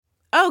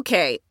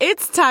Okay,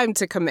 it's time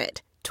to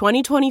commit.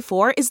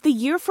 2024 is the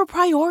year for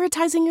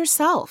prioritizing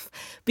yourself.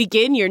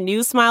 Begin your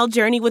new smile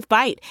journey with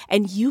Byte,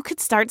 and you could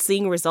start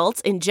seeing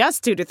results in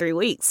just 2 to 3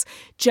 weeks.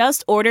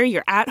 Just order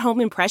your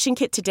at-home impression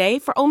kit today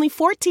for only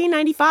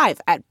 $14.95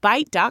 at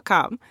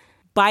Byte.com.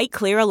 Byte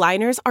Clear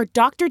aligners are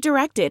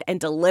doctor-directed and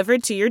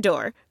delivered to your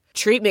door.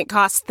 Treatment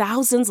costs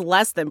thousands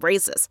less than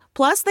braces.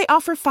 Plus, they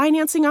offer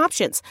financing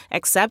options,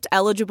 accept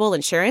eligible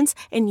insurance,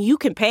 and you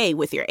can pay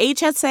with your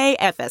HSA,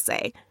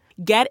 FSA.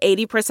 Get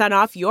 80%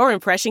 off your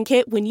impression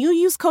kit when you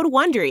use code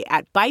WONDERY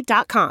at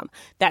Byte.com.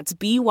 That's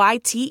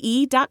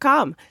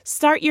BYTE.com.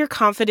 Start your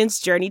confidence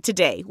journey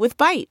today with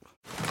Byte.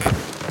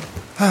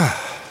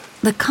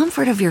 The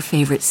comfort of your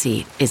favorite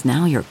seat is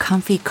now your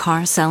comfy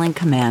car-selling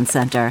command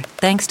center,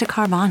 thanks to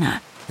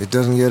Carvana. It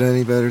doesn't get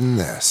any better than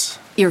this.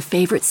 Your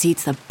favorite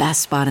seat's the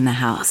best spot in the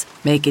house.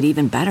 Make it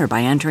even better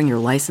by entering your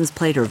license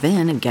plate or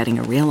VIN and getting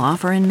a real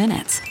offer in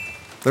minutes.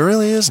 There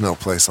really is no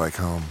place like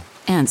home.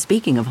 And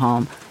speaking of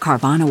home,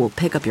 Carvana will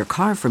pick up your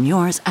car from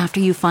yours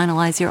after you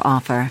finalize your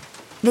offer.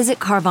 Visit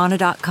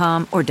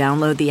Carvana.com or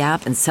download the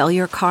app and sell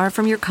your car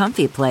from your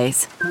comfy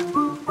place.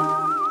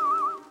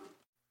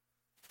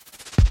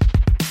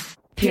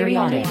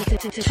 Periodic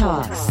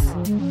Talks.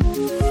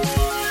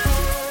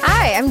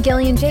 Hi, I'm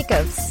Gillian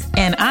Jacobs.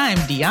 And I'm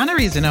Deanna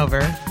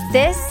Reasonover.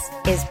 This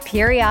is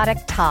Periodic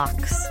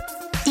Talks.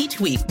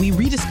 Each week, we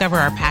rediscover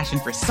our passion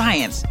for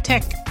science,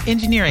 tech,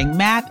 engineering,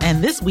 math,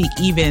 and this week,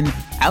 even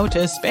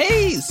outer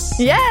space.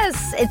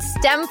 Yes, it's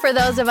STEM for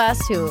those of us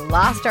who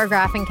lost our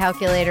graphing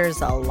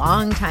calculators a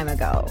long time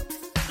ago.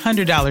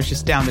 $100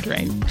 just down the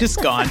drain,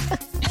 just gone.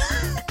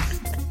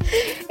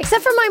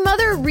 Except for my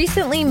mother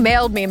recently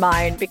mailed me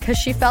mine because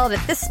she felt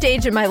at this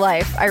stage in my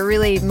life, I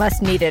really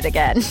must need it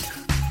again.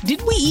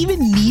 Did we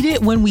even need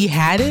it when we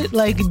had it?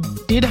 Like,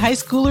 did high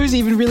schoolers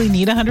even really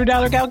need a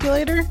 $100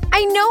 calculator?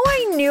 I know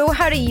I knew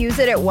how to use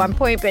it at one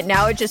point, but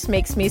now it just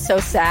makes me so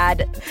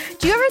sad.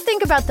 Do you ever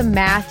think about the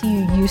math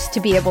you used to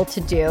be able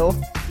to do?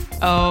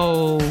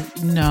 Oh,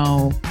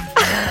 no.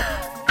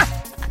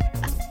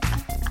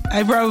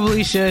 I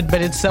probably should,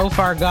 but it's so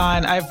far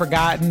gone, I've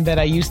forgotten that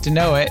I used to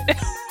know it.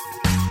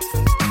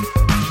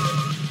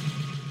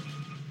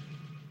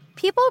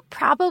 People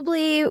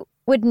probably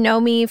would know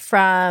me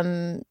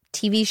from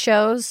TV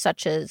shows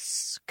such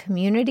as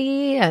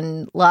Community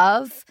and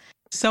Love.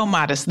 So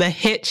modest. The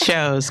hit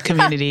shows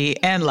Community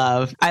and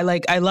Love. I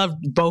love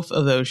both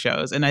of those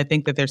shows, and I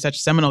think that they're such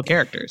seminal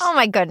characters. Oh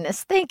my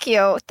goodness. Thank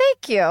you.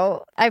 Thank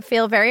you. I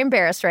feel very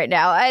embarrassed right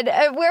now. And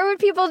where would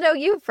people know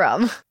you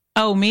from?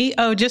 Oh, me?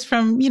 Oh, just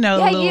from, a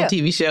little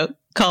TV show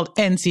called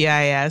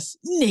NCIS,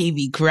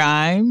 Navy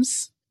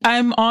Crimes.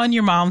 I'm on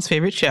your mom's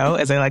favorite show,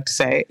 as I like to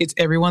say. It's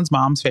everyone's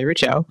mom's favorite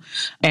show.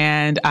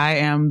 And I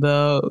am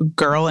the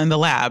girl in the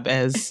lab,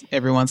 as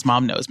everyone's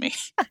mom knows me.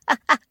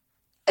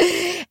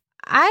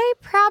 I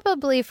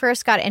probably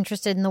first got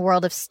interested in the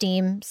world of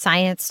STEAM,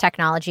 science,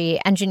 technology,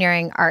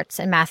 engineering, arts,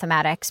 and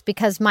mathematics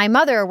because my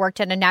mother worked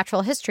at a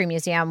natural history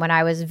museum when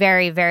I was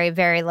very, very,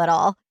 very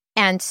little.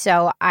 And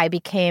so I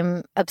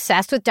became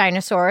obsessed with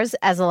dinosaurs,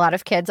 as a lot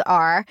of kids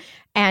are,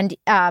 and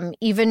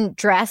even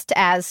dressed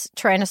as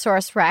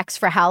Tyrannosaurus Rex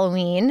for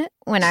Halloween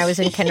when I was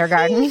in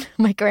kindergarten.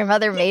 My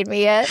grandmother made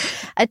me a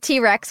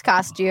T-Rex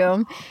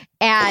costume.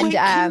 And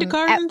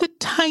kindergarten, the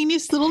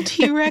tiniest little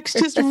T-Rex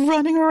just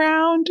running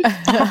around.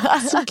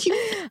 Oh, so cute.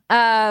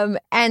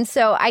 And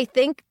so I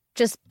think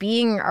just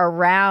being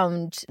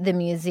around the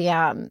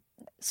museum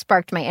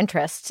sparked my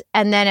interest.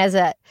 And then as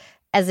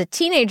a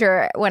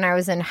teenager, when I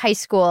was in high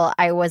school,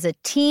 I was a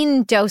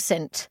teen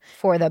docent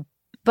for the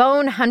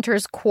Bone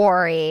Hunters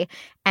Quarry,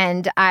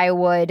 and I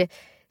would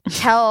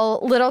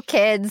tell little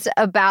kids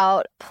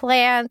about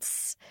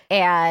plants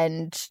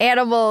and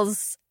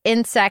animals,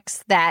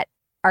 insects that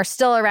are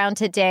still around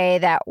today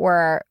that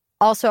were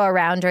also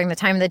around during the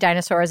time of the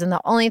dinosaurs. And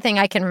the only thing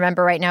I can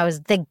remember right now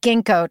is the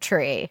ginkgo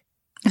tree.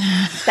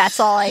 That's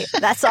all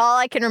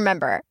I can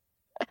remember.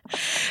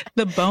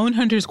 The Bone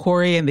Hunters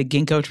Quarry and the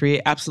Ginkgo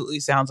Tree absolutely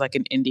sounds like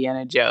an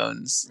Indiana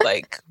Jones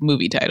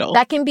movie title.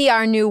 That can be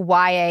our new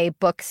YA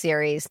book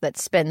series that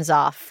spins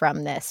off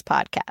from this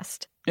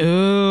podcast.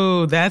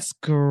 Ooh, that's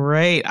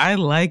great. I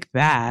like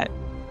that.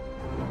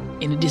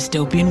 In a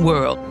dystopian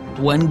world,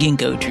 one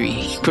ginkgo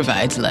tree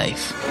provides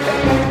life.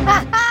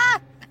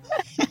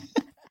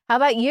 How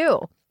about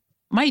you?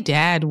 My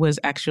dad was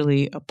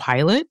actually a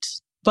pilot,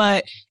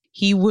 but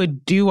he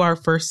would do our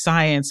first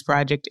science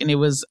project, and it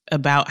was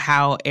about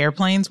how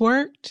airplanes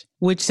worked,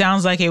 which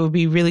sounds like it would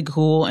be really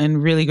cool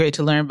and really great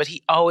to learn. But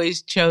he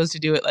always chose to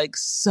do it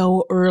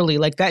so early.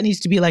 That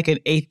needs to be an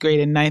 8th grade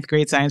and 9th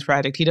grade science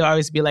project. He'd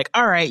always be like,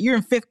 all right, you're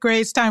in 5th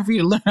grade. It's time for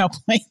you to learn how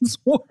planes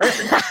work.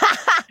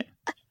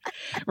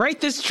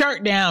 Write this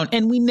chart down.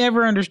 And we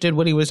never understood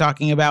what he was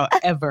talking about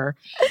ever.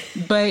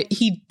 But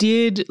he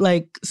did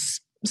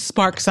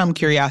spark some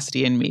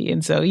curiosity in me.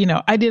 And so,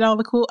 I did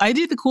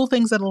the cool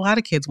things that a lot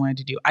of kids wanted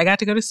to do. I got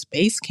to go to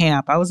space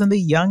camp. I was in the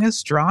Young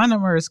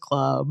Astronomers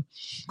Club.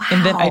 Wow.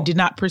 And then I did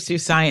not pursue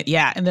science.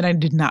 Yeah. And then I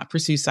did not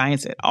pursue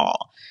science at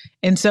all.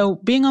 And so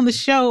being on the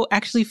show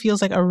actually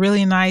feels like a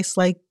really nice,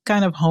 like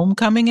kind of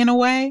homecoming in a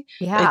way.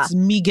 Yeah. It's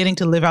me getting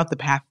to live out the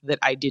path that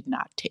I did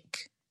not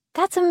take.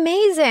 That's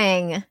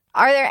amazing.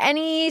 Are there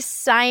any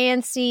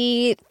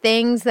science-y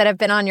things that have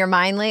been on your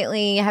mind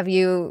lately? Have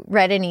you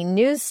read any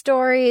news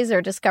stories or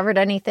discovered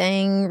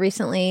anything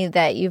recently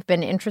that you've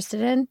been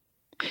interested in?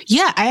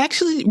 Yeah, I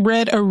actually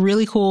read a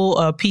really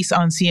cool piece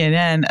on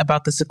CNN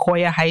about the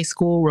Sequoia High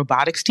School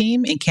robotics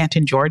team in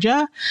Canton,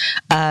 Georgia.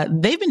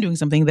 They've been doing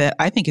something that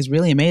I think is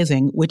really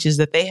amazing, which is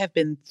that they have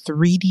been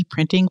 3D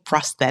printing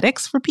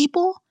prosthetics for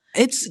people.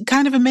 It's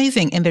kind of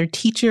amazing. And their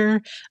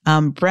teacher,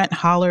 Brent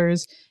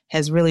Hollers,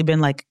 has really been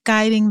like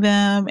guiding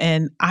them.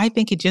 And I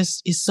think it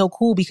just is so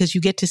cool because you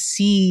get to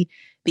see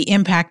the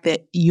impact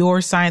that your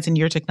science and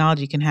your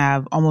technology can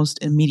have almost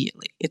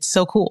immediately. It's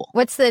so cool.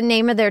 What's the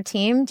name of their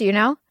team? Do you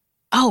know?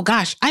 Oh,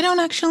 gosh, I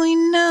don't actually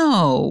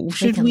know.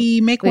 Should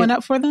we make one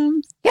up for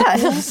them? Yeah.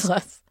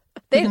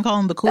 We can call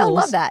them the Cools. They'll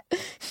love that.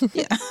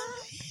 Yeah.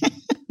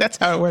 That's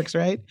how it works,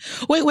 right?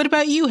 Wait, what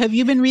about you? Have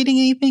you been reading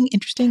anything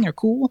interesting or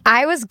cool?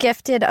 I was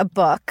gifted a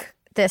book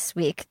this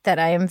week that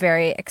I am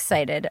very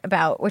excited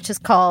about, which is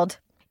called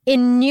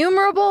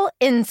Innumerable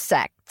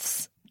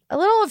Insects. A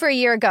little over a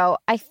year ago,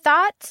 I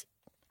thought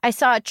I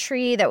saw a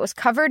tree that was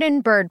covered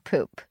in bird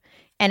poop,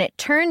 and it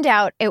turned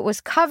out it was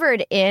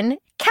covered in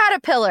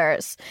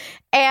caterpillars.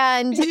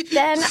 And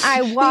then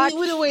I watched...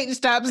 Wait,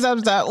 stop.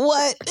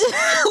 What?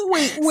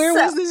 Wait, where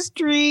was this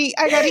tree?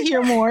 I gotta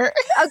hear more.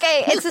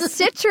 Okay, it's a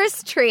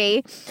citrus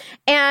tree,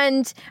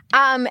 and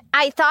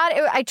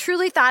I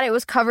truly thought it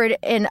was covered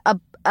in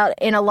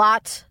a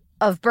lot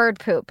of bird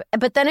poop.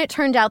 But then it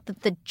turned out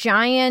that the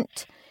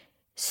giant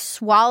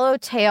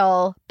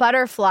swallowtail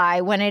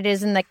butterfly, when it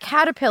is in the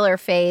caterpillar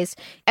phase,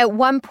 at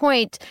one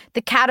point,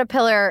 the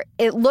caterpillar,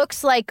 it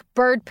looks like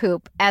bird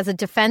poop as a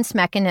defense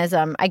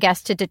mechanism, I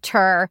guess, to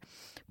deter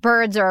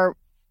birds or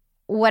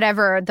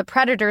whatever the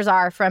predators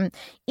are from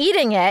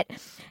eating it.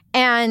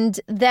 And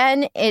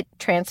then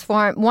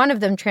one of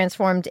them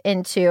transformed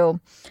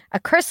into a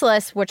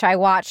chrysalis, which I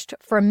watched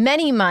for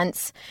many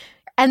months.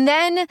 And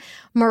then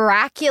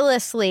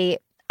miraculously,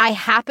 I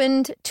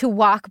happened to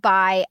walk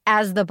by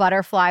as the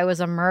butterfly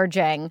was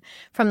emerging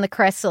from the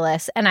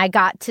chrysalis, and I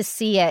got to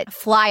see it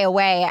fly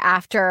away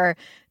after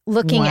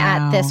looking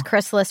at this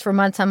chrysalis for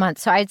months on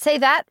months. So I'd say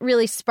that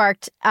really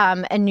sparked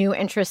a new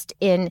interest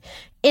in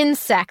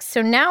insects.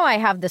 So now I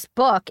have this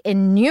book,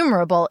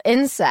 Innumerable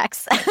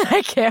Insects.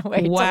 I can't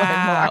wait to learn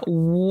more.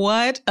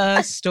 What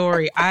a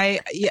story. I'll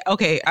be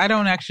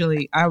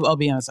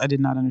honest, I did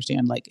not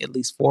understand like at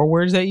least 4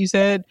 words that you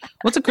said.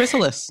 What's a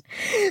chrysalis?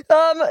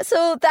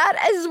 So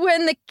that is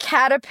when the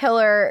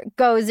caterpillar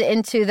goes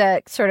into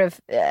the sort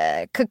of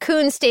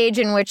cocoon stage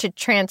in which it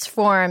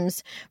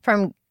transforms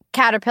from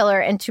caterpillar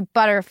into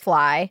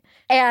butterfly.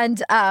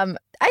 And I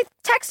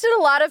texted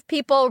a lot of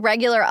people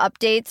regular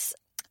updates.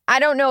 I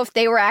don't know if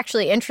they were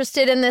actually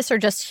interested in this or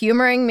just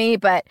humoring me,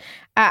 but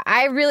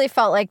I really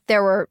felt like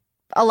there were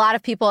a lot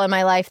of people in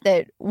my life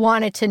that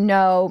wanted to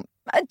know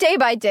a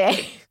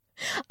day-by-day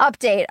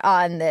update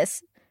on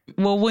this.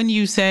 Well, when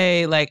you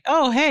say like,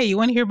 oh, hey, you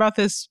want to hear about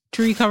this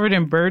tree covered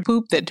in bird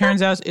poop that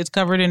turns out it's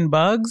covered in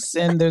bugs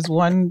and there's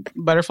one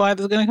butterfly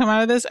that's going to come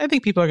out of this, I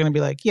think people are going to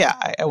be like, yeah,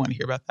 I want to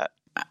hear about that.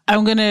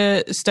 I'm going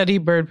to study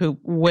bird poop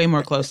way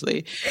more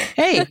closely.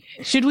 Hey,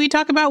 should we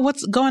talk about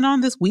what's going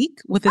on this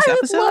week with this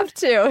episode? I would love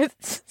to.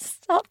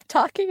 Stop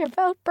talking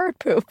about bird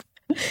poop.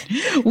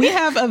 We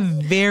have a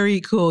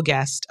very cool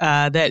guest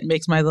that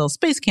makes my little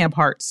space camp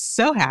heart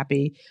so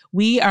happy.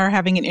 We are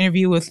having an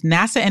interview with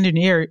NASA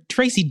engineer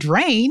Tracy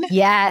Drain.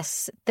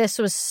 Yes, this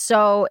was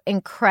so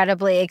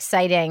incredibly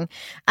exciting.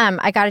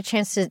 I got a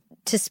chance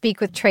to speak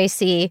with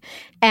Tracy,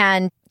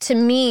 and to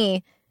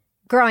me,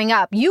 growing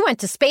up, you went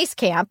to space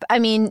camp. I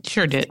mean,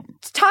 sure did.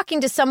 Talking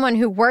to someone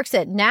who works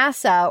at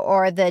NASA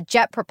or the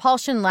Jet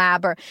Propulsion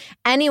Lab or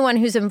anyone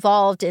who's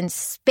involved in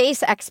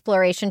space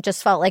exploration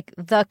just felt like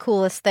the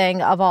coolest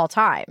thing of all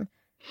time.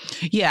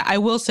 Yeah, I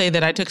will say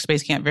that I took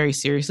space camp very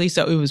seriously,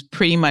 so it was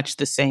pretty much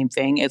the same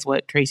thing as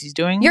what Tracy's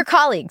doing. Your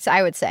colleagues,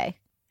 I would say.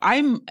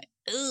 I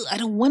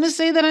don't want to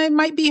say that I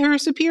might be her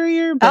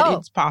superior, but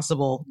it's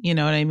possible. You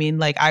know what I mean?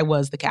 Like, I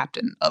was the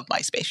captain of my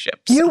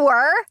spaceship. So. You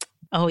were?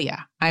 Oh,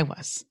 yeah, I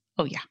was.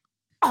 Oh, yeah.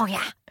 Oh,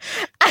 yeah.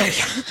 Oh,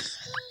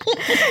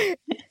 yeah.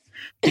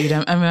 Dude,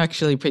 I'm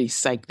actually pretty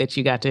psyched that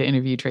you got to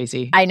interview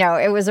Tracy. I know.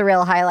 It was a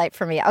real highlight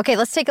for me. Okay,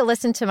 let's take a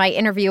listen to my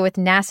interview with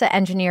NASA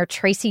engineer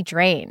Tracy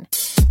Drain.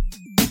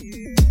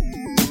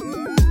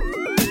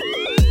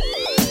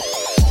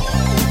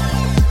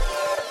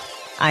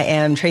 I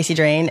am Tracy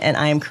Drain, and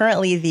I am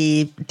currently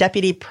the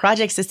Deputy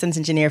Project Systems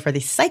Engineer for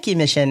the Psyche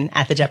mission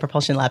at the Jet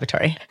Propulsion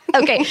Laboratory.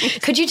 Okay.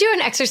 Could you do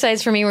an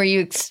exercise for me where you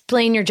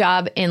explain your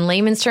job in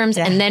layman's terms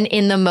and then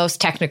in the most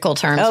technical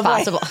terms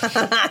possible?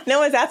 No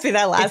one's asked me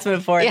that last one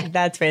before. Yeah.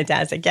 That's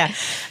fantastic. Yeah.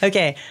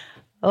 Okay.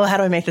 Oh, how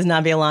do I make this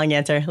not be a long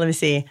answer? Let me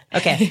see.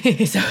 Okay.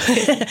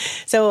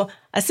 So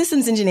a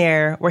systems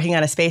engineer working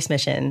on a space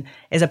mission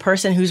is a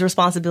person whose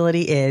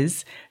responsibility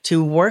is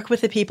to work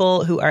with the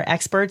people who are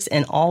experts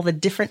in all the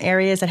different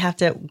areas that have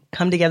to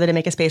come together to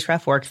make a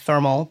spacecraft work: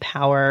 thermal,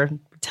 power,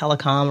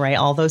 telecom, right?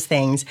 All those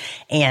things,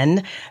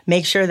 and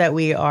make sure that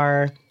we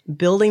are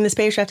building the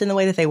spacecraft in the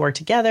way that they work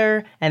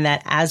together, and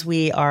that as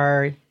we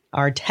are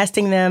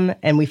testing them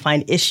and we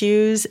find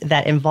issues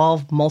that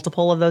involve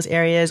multiple of those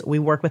areas, we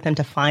work with them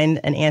to find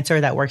an answer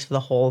that works for the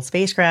whole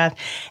spacecraft.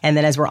 And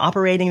then as we're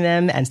operating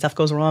them and stuff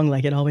goes wrong,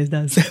 like it always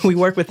does, we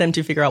work with them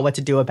to figure out what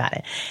to do about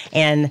it.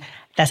 And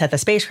that's at the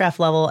spacecraft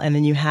level. And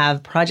then you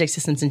have project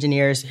systems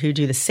engineers who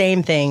do the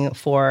same thing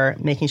for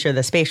making sure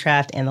the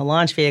spacecraft and the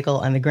launch vehicle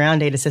and the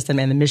ground data system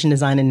and the mission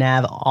design and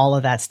nav, all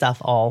of that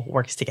stuff all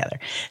works together.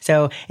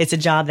 So it's a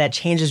job that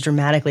changes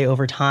dramatically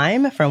over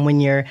time, from when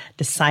you're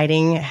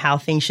deciding how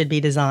things should be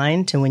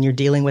designed to when you're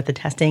dealing with the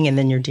testing and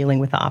then you're dealing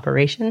with the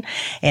operation.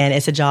 And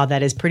it's a job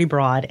that is pretty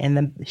broad. And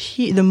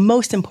the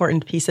most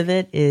important piece of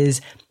it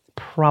is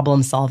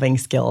problem-solving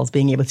skills,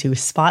 being able to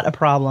spot a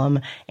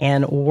problem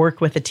and work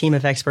with a team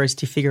of experts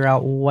to figure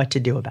out what to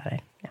do about it.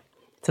 Yeah.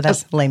 So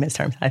that's layman's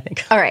terms, I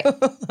think. All right.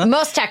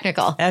 Most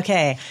technical.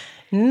 Okay.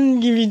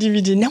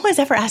 No one's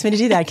ever asked me to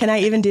do that. Can I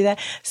even do that?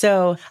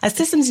 So a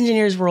systems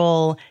engineer's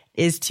role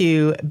is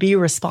to be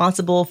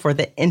responsible for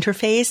the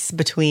interface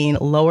between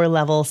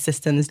lower-level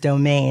systems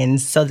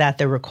domains so that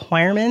the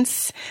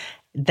requirements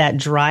that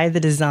drive the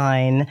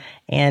design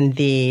and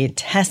the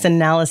test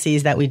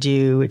analyses that we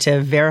do to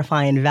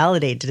verify and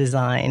validate the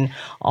design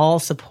all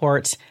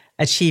support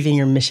achieving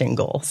your mission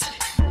goals.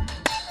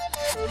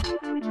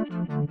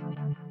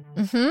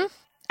 Mm-hmm.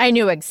 I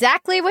knew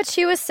exactly what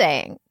she was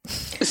saying.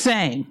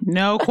 Same.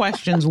 No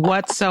questions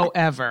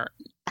whatsoever.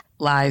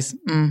 Lies.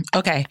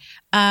 Okay.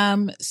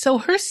 So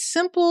her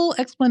simple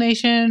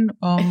explanation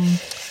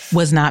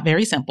was not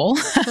very simple.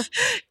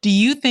 Do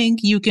you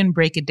think you can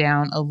break it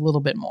down a little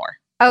bit more?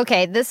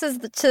 Okay, this is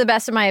to the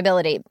best of my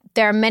ability.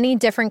 There are many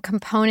different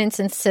components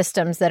and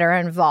systems that are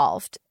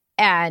involved,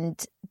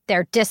 and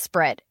they're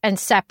disparate and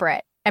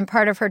separate. And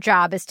part of her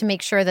job is to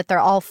make sure that they're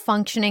all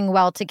functioning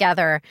well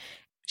together.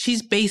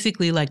 She's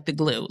basically like the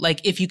glue.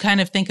 Like, if you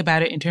kind of think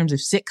about it in terms of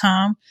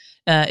sitcom,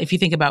 if you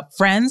think about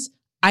Friends,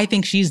 I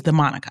think she's the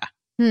Monica.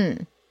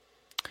 I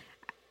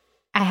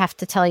have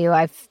to tell you,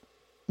 I've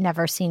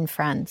never seen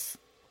Friends.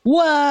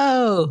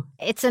 Whoa!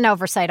 It's an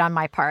oversight on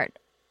my part.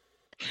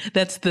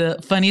 That's the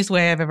funniest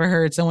way I've ever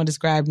heard someone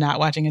describe not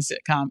watching a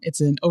sitcom. It's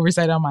an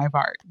oversight on my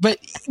part. But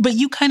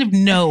you kind of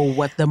know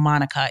what the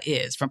Monica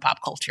is from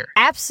pop culture.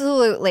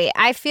 Absolutely.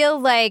 I feel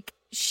like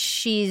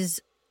she's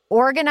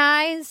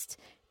organized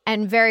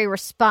and very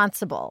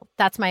responsible.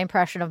 That's my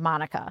impression of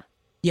Monica.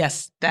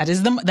 Yes, that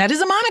is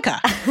a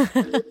Monica.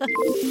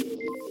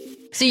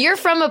 So you're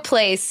from a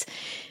place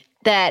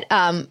that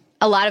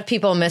a lot of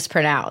people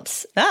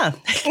mispronounce.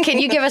 Can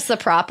you give us the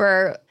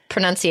proper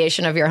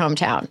pronunciation of your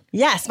hometown?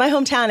 Yes, my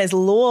hometown is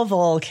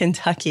Louisville,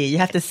 Kentucky. You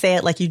have to say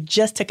it like you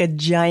just took a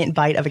giant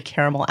bite of a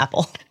caramel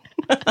apple.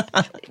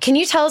 Can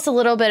you tell us a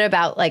little bit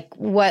about like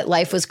what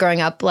life was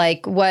growing up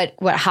like, what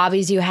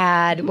hobbies you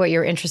had, what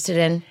you're interested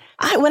in?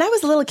 When I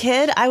was a little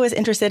kid, I was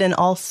interested in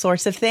all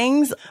sorts of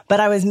things, but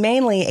I was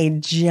mainly a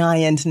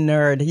giant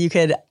nerd. You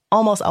could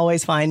almost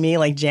always find me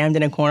like jammed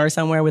in a corner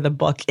somewhere with a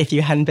book if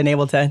you hadn't been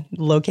able to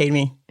locate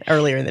me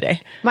earlier in the day.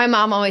 My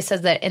mom always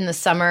says that in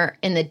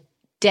the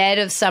dead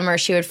of summer,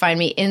 she would find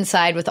me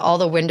inside with all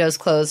the windows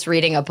closed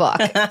reading a book.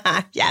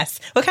 Yes.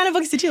 What kind of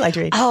books did you like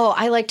to read? Oh,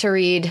 I like to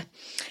read.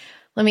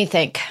 Let me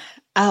think.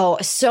 Oh,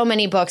 so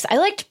many books. I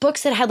liked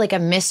books that had like a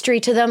mystery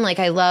to them. Like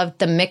I loved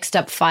The Mixed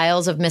Up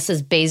Files of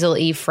Mrs. Basil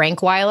E.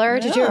 Frankweiler.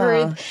 Did you ever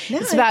read? No,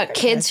 it's about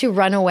kids who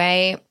run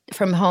away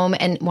from home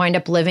and wind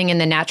up living in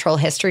the Natural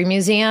History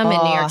Museum in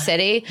New York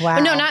City. Wow.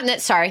 No, not in that.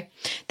 Sorry.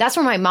 That's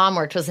where my mom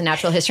worked, was the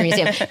Natural History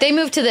Museum. They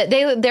moved to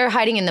they're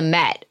hiding in the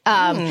Met.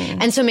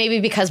 And so maybe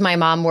because my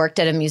mom worked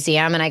at a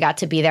museum and I got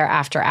to be there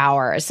after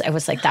hours, I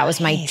was like, that was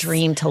my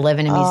dream, to live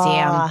in a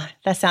museum.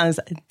 That sounds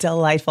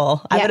delightful.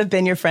 Yeah. I would have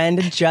been your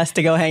friend just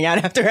to go hang out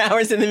after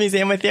hours in the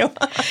museum with you.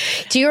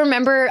 Do you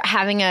remember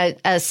having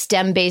a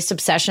STEM-based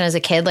obsession as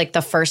a kid, like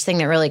the first thing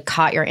that really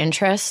caught your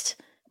interest?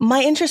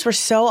 My interests were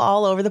so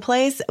all over the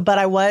place, but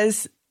I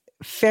was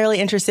fairly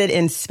interested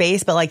in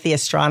space, but like the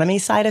astronomy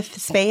side of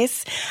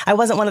space. I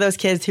wasn't one of those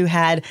kids who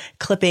had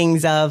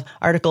clippings of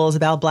articles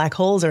about black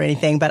holes or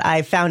anything, but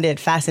I found it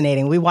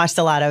fascinating. We watched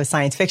a lot of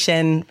science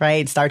fiction,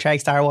 right? Star Trek,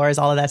 Star Wars,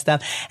 all of that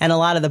stuff. And a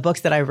lot of the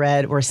books that I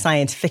read were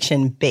science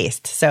fiction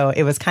based. So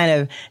it was kind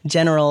of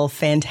general,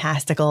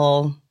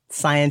 fantastical,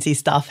 sciencey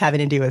stuff having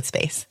to do with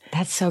space.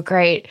 That's so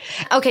great.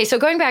 Okay, so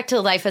going back to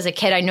life as a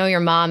kid, I know your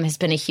mom has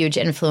been a huge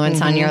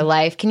influence on your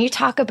life. Can you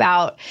talk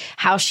about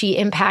how she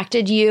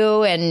impacted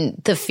you and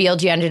the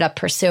field you ended up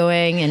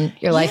pursuing and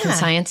your life in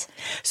science?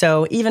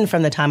 So even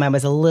from the time I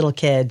was a little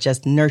kid,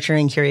 just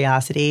nurturing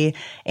curiosity.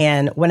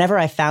 And whenever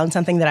I found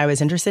something that I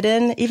was interested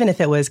in, even if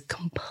it was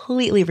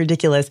completely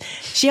ridiculous,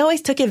 she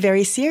always took it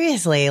very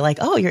seriously. Like,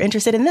 oh, you're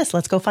interested in this.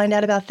 Let's go find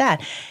out about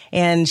that.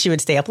 And she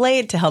would stay up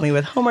late to help me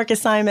with homework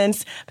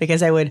assignments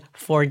because I would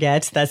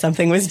forget that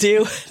something was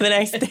due the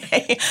next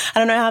day. I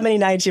don't know how many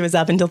nights she was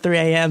up until 3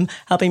 a.m.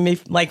 helping me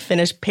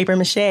finish paper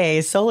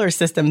mache, solar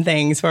system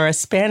things for a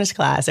Spanish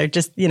class or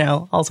just,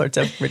 all sorts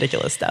of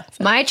ridiculous stuff.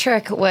 So. My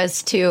trick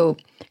was to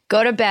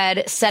go to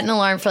bed, set an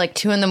alarm for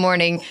 2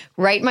 a.m,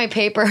 write my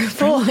paper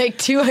from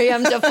 2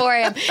 a.m. to 4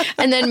 a.m.,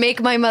 and then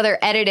make my mother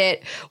edit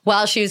it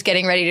while she was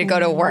getting ready to go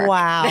to work.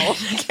 Wow.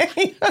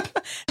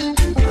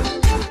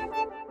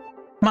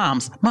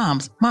 Moms.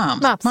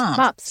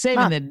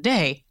 Saving the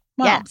day.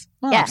 Moms.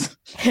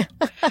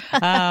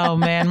 Oh,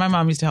 man. My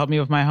mom used to help me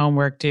with my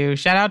homework, too.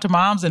 Shout out to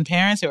moms and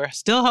parents who are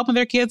still helping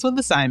their kids with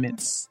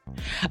assignments.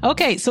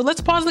 Okay, so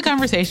let's pause the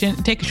conversation,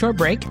 take a short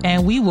break,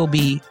 and we will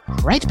be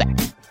right back.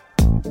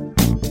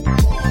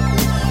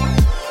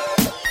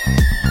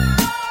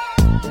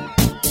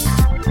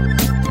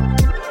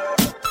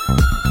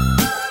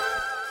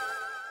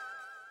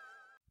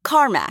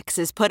 CarMax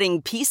is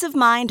putting peace of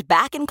mind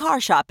back in car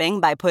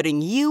shopping by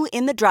putting you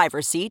in the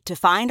driver's seat to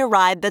find a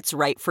ride that's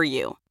right for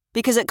you.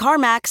 Because at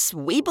CarMax,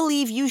 we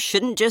believe you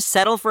shouldn't just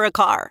settle for a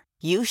car.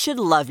 You should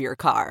love your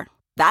car.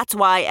 That's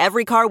why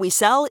every car we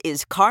sell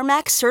is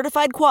CarMax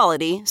certified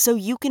quality, so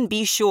you can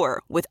be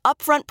sure with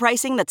upfront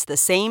pricing that's the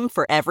same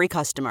for every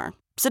customer.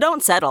 So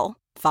don't settle.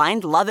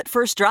 Find love at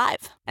first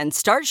drive and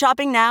start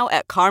shopping now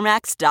at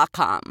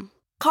CarMax.com.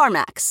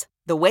 CarMax,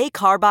 the way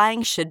car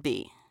buying should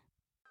be.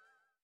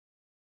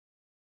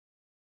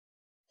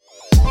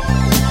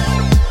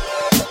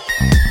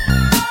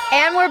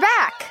 And we're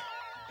back.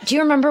 Do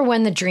you remember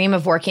when the dream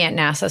of working at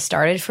NASA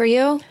started for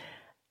you?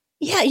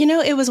 Yeah,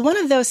 it was one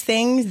of those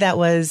things that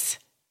was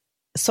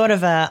sort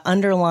of a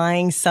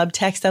underlying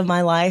subtext of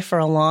my life for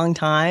a long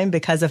time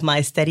because of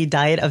my steady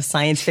diet of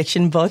science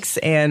fiction books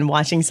and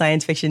watching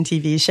science fiction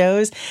TV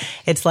shows.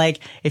 It's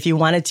like if you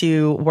wanted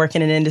to work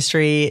in an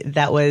industry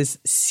that was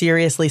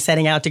seriously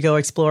setting out to go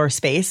explore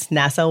space,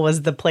 NASA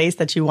was the place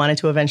that you wanted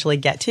to eventually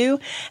get to.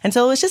 And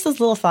so it was just this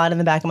little thought in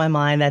the back of my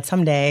mind that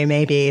someday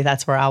maybe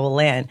that's where I will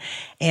land.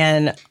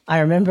 And I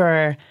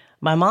remember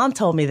my mom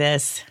told me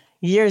this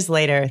years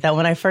later, that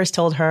when I first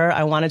told her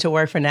I wanted to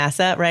work for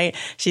NASA, right?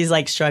 She's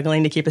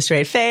struggling to keep a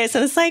straight face.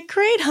 And it's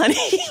great,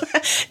 honey,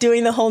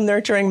 doing the whole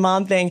nurturing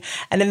mom thing.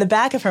 And in the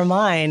back of her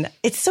mind,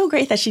 it's so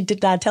great that she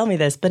did not tell me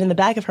this, but in the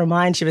back of her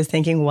mind, she was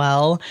thinking,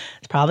 well,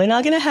 it's probably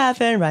not going to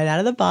happen right out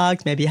of the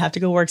box. Maybe you have to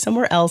go work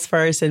somewhere else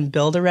first and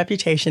build a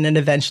reputation. And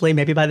eventually,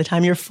 maybe by the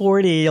time you're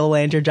 40, you'll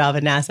land your job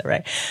at NASA,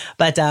 right?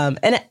 But,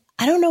 and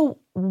I don't know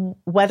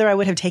whether I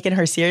would have taken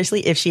her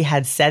seriously if she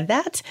had said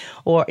that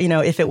or,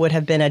 if it would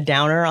have been a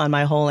downer on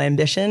my whole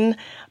ambition.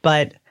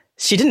 But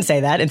she didn't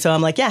say that. And so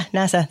I'm yeah,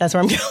 NASA, that's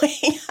where I'm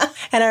going.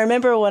 And I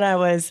remember when I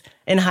was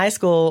in high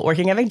school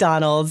working at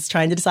McDonald's,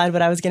 trying to decide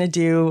what I was going to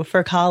do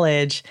for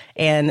college.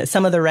 And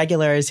some of the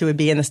regulars who would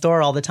be in the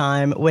store all the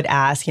time would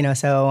ask,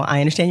 so I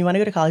understand you want to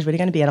go to college. What are you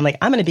going to be? And I'm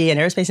I'm going to be an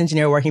aerospace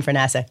engineer working for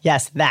NASA.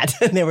 Yes, that.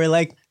 And they were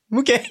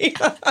okay.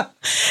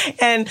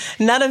 And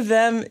none of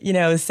them,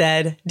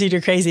 said, dude,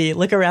 you're crazy.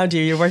 Look around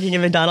you. You're working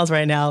at McDonald's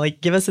right now.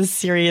 Give us a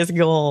serious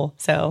goal.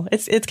 So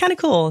it's kind of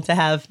cool to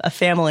have a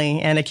family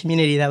and a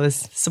community that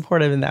was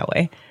supportive in that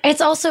way.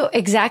 It's also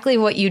exactly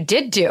what you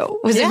did do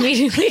was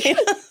immediately.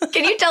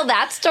 Can you tell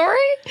that story?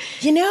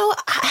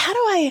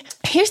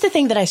 Here's the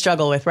thing that I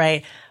struggle with,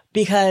 right?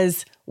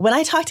 Because when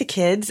I talk to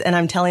kids and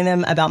I'm telling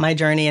them about my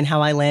journey and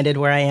how I landed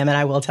where I am, and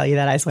I will tell you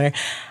that, I swear,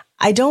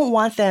 I don't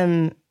want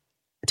them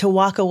to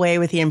walk away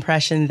with the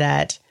impression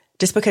that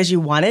just because you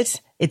want it,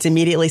 it's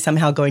immediately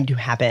somehow going to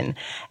happen.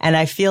 And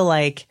I feel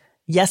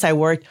yes, I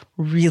worked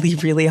really,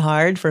 really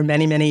hard for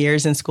many, many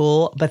years in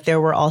school, but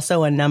there were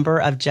also a number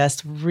of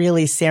just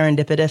really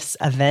serendipitous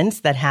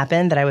events that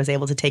happened that I was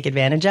able to take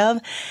advantage of.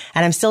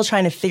 And I'm still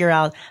trying to figure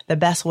out the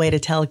best way to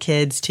tell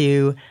kids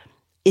to,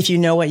 if you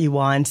know what you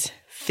want,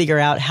 figure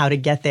out how to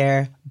get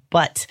there,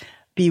 but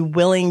be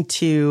willing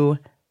to.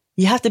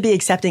 You have to be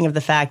accepting of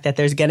the fact that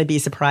there's going to be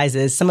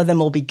surprises. Some of them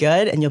will be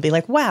good and you'll be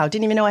wow,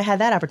 didn't even know I had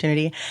that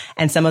opportunity.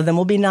 And some of them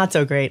will be not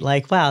so great.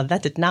 Wow,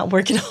 that did not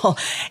work at all.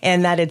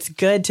 And that it's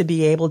good to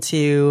be able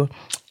to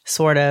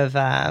sort of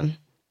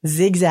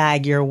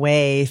zigzag your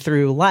way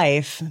through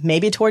life,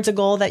 maybe towards a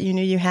goal that you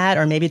knew you had,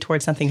 or maybe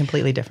towards something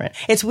completely different.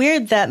 It's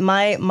weird that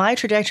my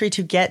trajectory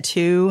to get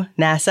to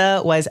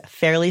NASA was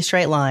fairly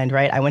straight lined,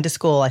 right? I went to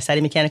school. I studied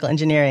mechanical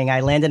engineering.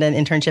 I landed an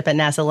internship at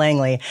NASA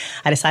Langley.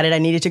 I decided I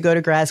needed to go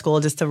to grad school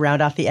just to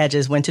round off the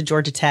edges, went to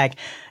Georgia Tech.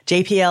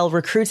 JPL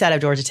recruits out of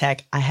Georgia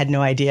Tech. I had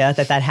no idea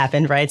that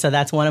happened, right? So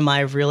that's one of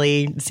my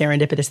really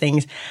serendipitous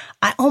things.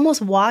 I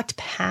almost walked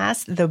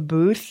past the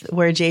booth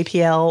where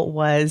JPL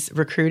was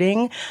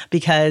recruiting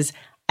because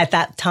at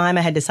that time,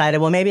 I had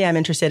decided, well, maybe I'm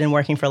interested in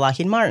working for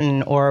Lockheed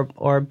Martin or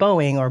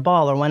Boeing or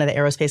Ball or one of the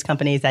aerospace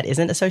companies that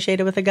isn't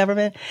associated with the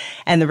government.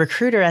 And the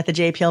recruiter at the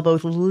JPL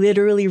both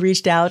literally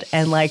reached out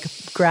and like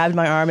grabbed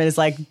my arm and is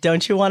like,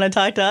 don't you want to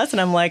talk to us? And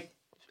I'm like,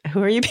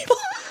 who are you people?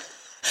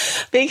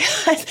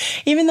 Because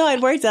even though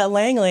I'd worked at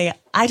Langley,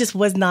 I just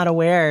was not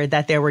aware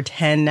that there were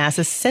 10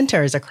 NASA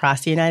centers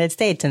across the United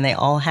States, and they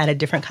all had a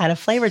different kind of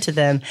flavor to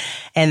them.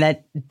 And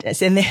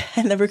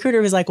the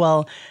recruiter was like,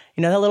 well,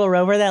 you know, that little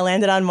rover that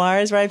landed on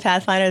Mars, right?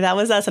 Pathfinder, that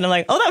was us. And I'm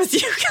like, oh, that was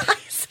you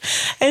guys.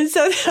 And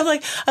so I'm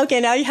like, okay,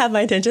 now you have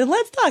my attention.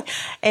 Let's talk.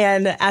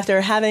 And after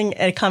having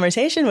a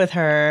conversation with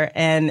her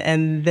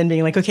and then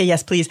being like, okay,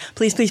 yes, please.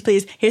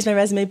 Here's my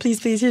resume.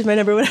 Please. Here's my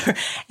number, whatever.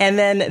 And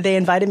then they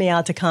invited me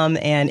out to come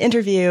and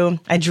interview.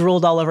 I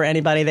drooled all over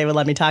anybody they would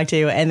let me talk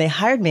to. And they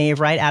hired me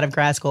right out of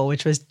grad school,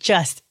 which was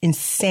just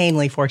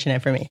insanely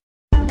fortunate for me.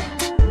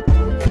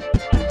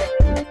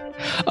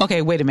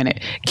 Okay, wait a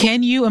minute.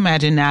 Can you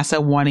imagine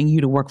NASA wanting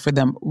you to work for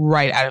them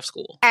right out of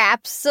school?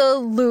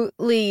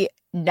 Absolutely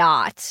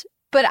not.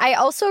 But I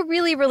also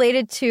really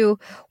related to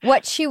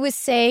what she was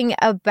saying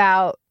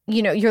about,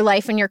 you know, your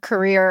life and your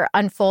career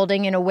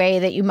unfolding in a way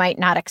that you might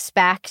not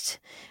expect.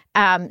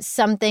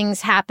 Some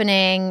things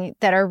happening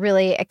that are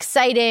really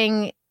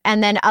exciting,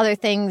 and then other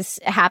things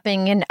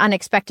happening in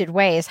unexpected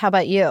ways. How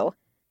about you?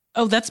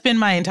 Oh, that's been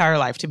my entire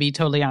life, to be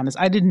totally honest.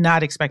 I did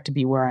not expect to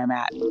be where I'm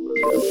at.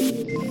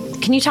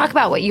 Can you talk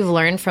about what you've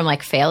learned from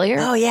like failure?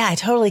 Oh, yeah, I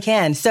totally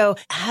can. So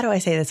how do I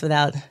say this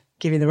without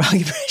giving the wrong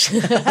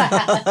impression?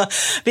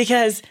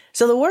 Because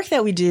so the work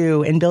that we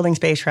do in building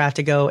spacecraft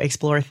to go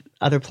explore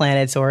other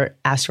planets or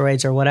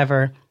asteroids or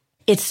whatever,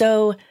 it's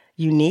so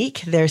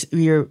unique.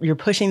 You're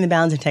pushing the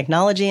bounds of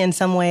technology in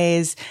some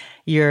ways.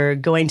 You're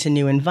going to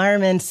new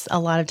environments a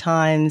lot of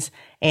times.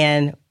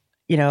 And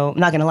you know, I'm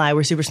not going to lie,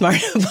 we're super smart,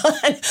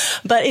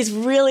 but it's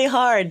really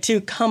hard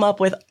to come up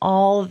with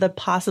all the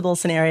possible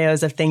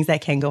scenarios of things that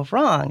can go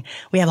wrong.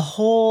 We have a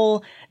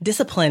whole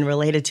discipline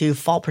related to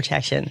fault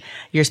protection.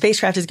 Your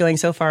spacecraft is going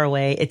so far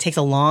away, it takes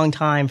a long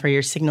time for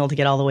your signal to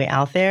get all the way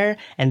out there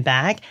and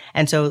back.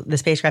 And so the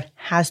spacecraft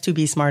has to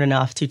be smart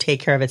enough to take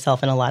care of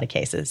itself in a lot of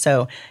cases.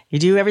 So you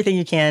do everything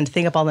you can to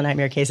think up all the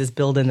nightmare cases,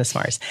 build in the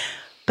smarts.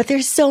 But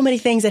there's so many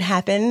things that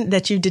happen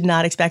that you did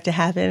not expect to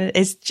happen.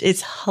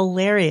 It's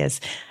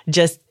hilarious.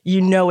 Just, you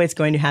know it's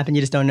going to happen.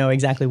 You just don't know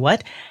exactly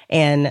what.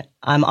 And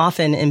I'm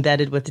often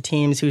embedded with the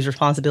teams whose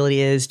responsibility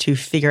is to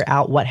figure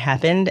out what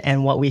happened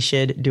and what we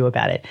should do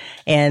about it.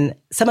 And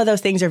some of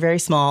those things are very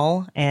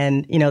small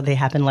and, you know, they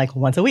happen like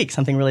once a week.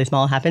 Something really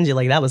small happens. You're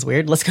like, that was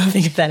weird. Let's go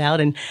figure that out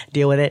and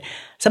deal with it.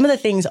 Some of the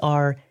things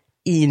are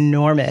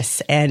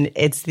enormous. And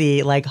it's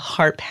the like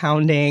heart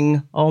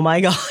pounding, oh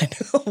my God,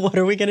 what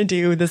are we going to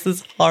do? This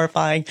is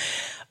horrifying.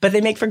 But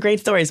they make for great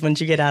stories once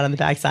you get out on the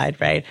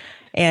backside, right?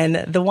 And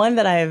the one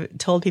that I've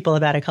told people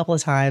about a couple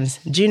of times,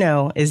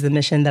 Juno is the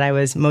mission that I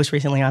was most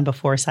recently on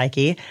before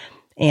Psyche.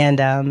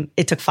 And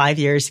it took 5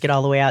 years to get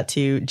all the way out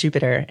to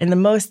Jupiter. And the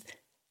most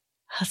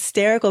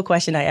hysterical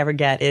question I ever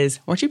get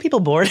is, weren't you people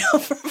bored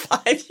for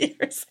 5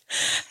 years?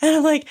 And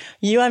I'm like,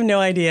 you have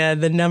no idea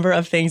the number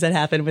of things that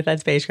happened with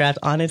that spacecraft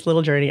on its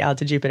little journey out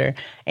to Jupiter.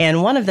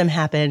 And one of them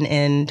happened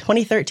in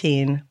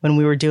 2013 when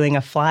we were doing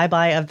a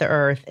flyby of the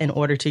Earth in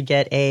order to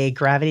get a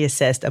gravity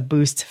assist, a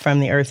boost from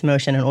the Earth's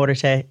motion in order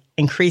to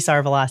increase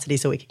our velocity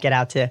so we could get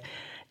out to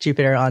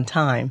Jupiter on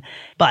time.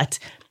 But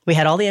we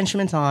had all the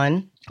instruments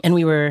on and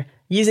we were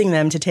using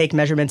them to take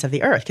measurements of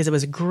the Earth because it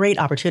was a great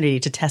opportunity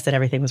to test that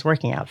everything was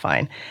working out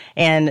fine.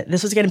 And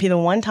this was going to be the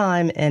one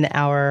time in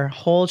our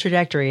whole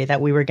trajectory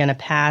that we were going to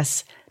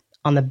pass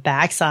on the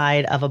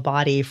backside of a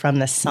body from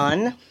the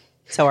sun.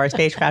 So our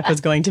spacecraft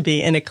was going to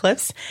be in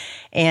eclipse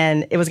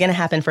and it was going to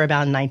happen for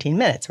about 19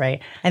 minutes,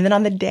 right? And then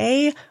on the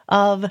day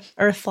of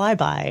Earth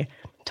flyby,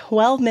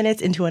 12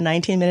 minutes into a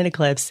 19-minute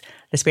eclipse,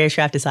 the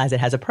spacecraft decides it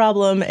has a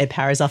problem. It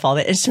powers off all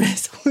the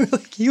instruments. We're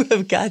like, you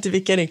have got to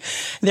be kidding.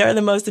 There are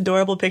the most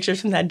adorable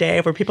pictures from that day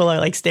where people are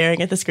like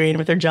staring at the screen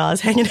with their jaws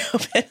hanging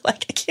open.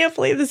 Like, I can't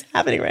believe this is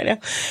happening right now.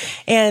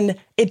 And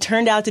it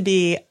turned out to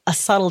be a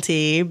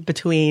subtlety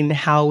between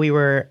how we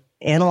were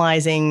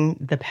analyzing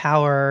the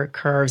power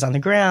curves on the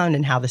ground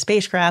and how the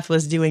spacecraft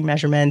was doing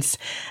measurements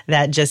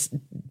that just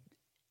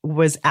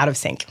was out of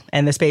sync.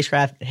 And the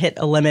spacecraft hit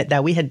a limit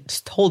that we had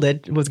told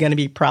it was going to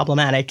be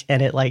problematic,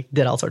 and it like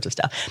did all sorts of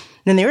stuff.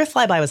 Then the Earth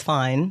flyby was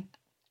fine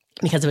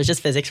because it was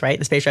just physics, right?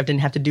 The spacecraft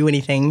didn't have to do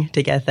anything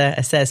to get the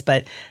assist,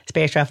 but the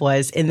spacecraft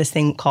was in this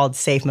thing called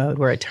safe mode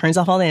where it turns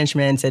off all the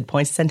instruments, it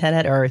points its antenna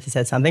at Earth, it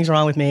says something's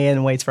wrong with me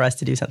and waits for us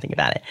to do something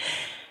about it.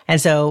 And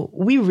so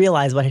we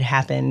realized what had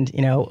happened,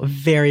 you know, a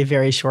very,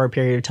 very short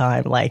period of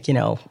time, like, you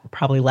know,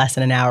 probably less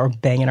than an hour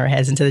banging our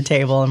heads into the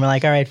table. And we're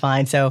like, all right,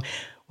 fine. So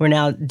we're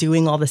now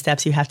doing all the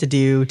steps you have to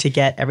do to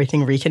get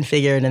everything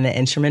reconfigured and the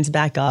instruments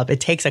back up.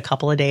 It takes a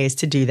couple of days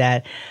to do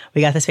that.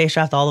 We got the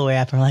spacecraft all the way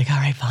up and we're like, all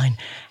right, fine.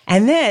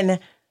 And then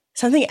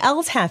something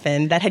else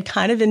happened that had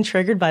kind of been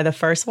triggered by the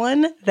first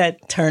one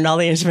that turned all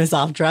the instruments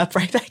off, dropped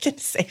right back into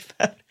safe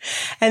mode.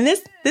 And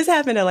this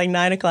happened at like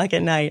 9:00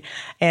 at night,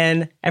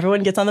 and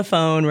everyone gets on the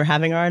phone. We're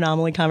having our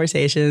anomaly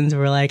conversations.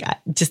 We're like,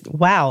 just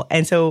wow.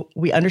 And so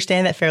we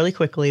understand that fairly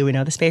quickly. We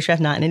know the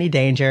spacecraft not in any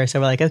danger. So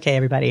we're like, okay,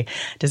 everybody,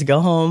 just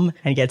go home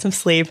and get some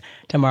sleep.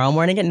 Tomorrow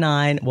morning at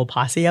 9, we'll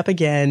posse up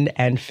again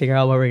and figure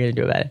out what we're going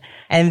to do about it.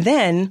 And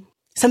then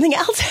something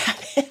else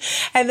happened,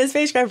 and the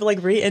spacecraft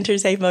like re-entered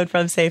safe mode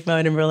from safe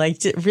mode, and we're like,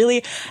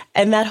 really,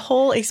 and that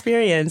whole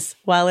experience,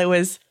 while it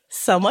was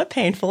somewhat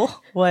painful,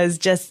 was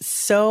just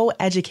so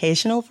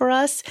educational for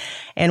us.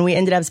 And we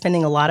ended up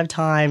spending a lot of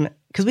time,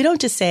 because we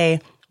don't just say,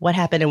 what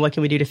happened and what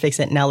can we do to fix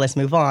it? Now let's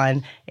move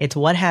on. It's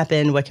what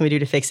happened, what can we do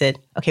to fix it?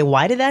 Okay,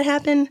 why did that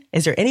happen?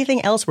 Is there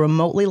anything else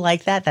remotely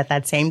like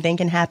that same thing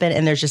can happen?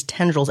 And there's just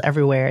tendrils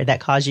everywhere that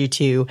cause you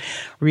to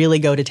really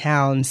go to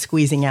town,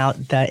 squeezing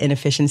out the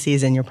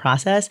inefficiencies in your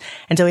process.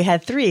 And so we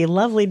had 3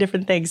 lovely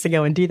different things to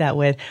go and do that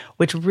with,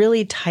 which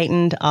really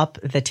tightened up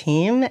the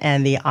team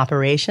and the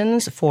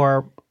operations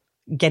for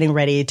getting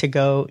ready to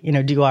go,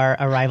 do our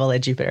arrival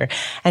at Jupiter.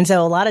 And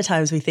so a lot of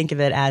times we think of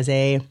it as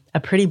a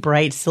pretty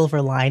bright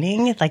silver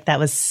lining. Like that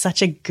was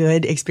such a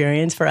good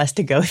experience for us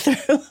to go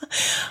through.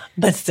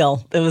 But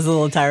still, it was a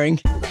little tiring.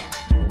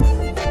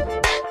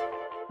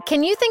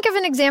 Can you think of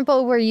an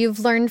example where you've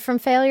learned from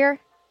failure?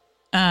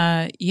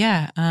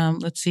 Yeah.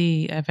 Let's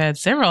see. I've had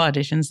several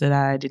auditions that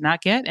I did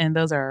not get, and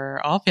those are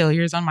all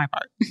failures on my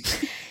part.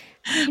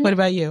 What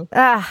about you?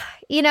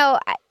 When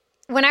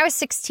I was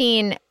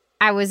 16,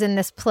 I was in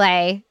this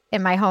play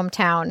in my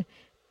hometown,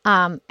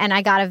 and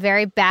I got a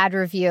very bad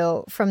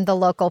review from the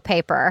local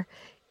paper.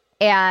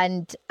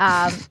 And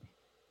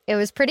it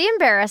was pretty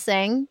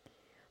embarrassing.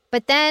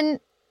 But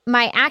then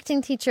my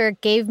acting teacher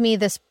gave me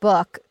this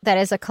book that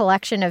is a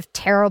collection of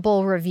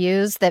terrible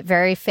reviews that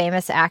very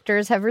famous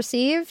actors have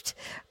received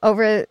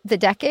over the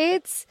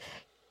decades,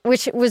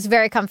 which was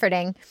very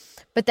comforting.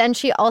 But then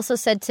she also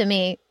said to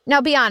me, now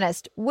be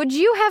honest, would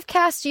you have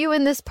cast you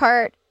in this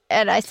part?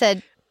 And I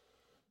said,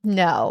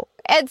 no.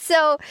 And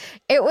so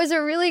it was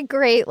a really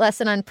great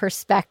lesson on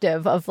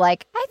perspective of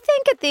like, I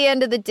think at the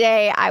end of the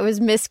day, I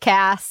was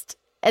miscast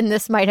and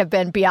this might have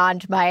been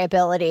beyond my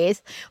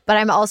abilities, but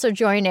I'm also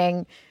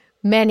joining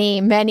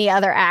many, many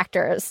other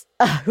actors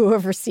who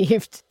have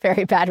received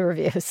very bad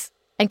reviews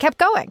and kept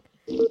going.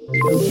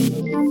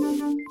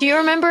 Do you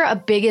remember a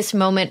biggest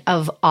moment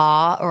of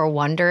awe or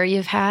wonder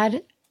you've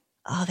had?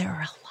 Oh, there were a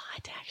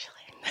lot,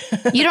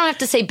 actually. You don't have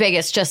to say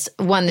biggest, just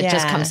one that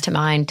just comes to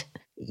mind.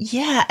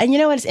 Yeah. And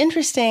it's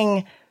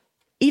interesting.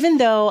 Even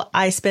though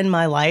I spend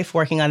my life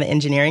working on the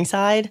engineering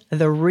side,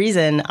 the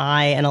reason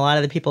I and a lot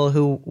of the people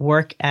who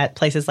work at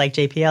places like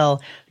JPL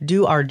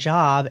do our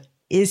job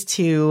is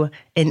to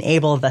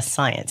enable the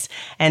science.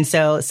 And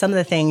so some of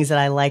the things that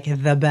I like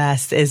the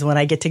best is when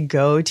I get to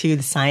go to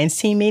the science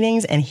team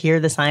meetings and hear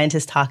the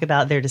scientists talk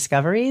about their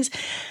discoveries.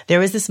 There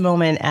was this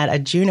moment at a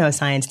Juno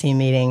science team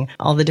meeting.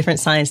 All the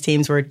different science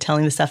teams were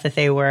telling the stuff that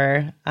they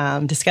were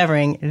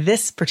discovering.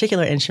 This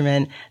particular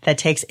instrument that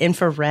takes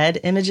infrared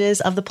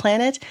images of the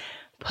planet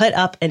put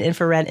up an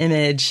infrared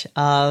image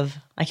of,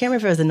 I can't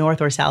remember if it was the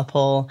North or South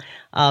Pole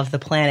of the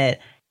planet.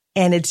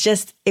 And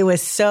it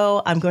was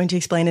so, I'm going to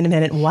explain in a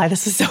minute why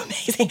this was so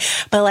amazing.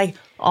 But like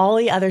all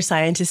the other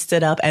scientists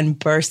stood up and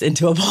burst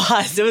into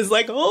applause. It was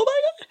like, oh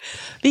my God.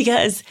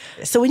 Because,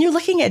 so when you're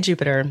looking at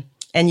Jupiter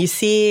and you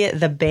see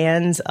the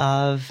bands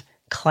of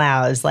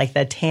clouds, like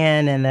the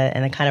tan and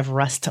the kind of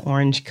rust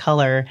orange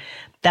color,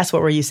 that's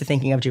what we're used to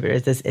thinking of Jupiter.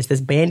 It's this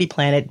bandy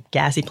planet,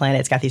 gassy planet.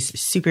 It's got these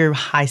super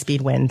high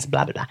speed winds,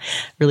 blah, blah, blah.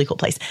 Really cool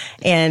place.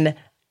 And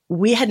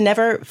we had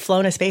never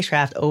flown a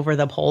spacecraft over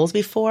the poles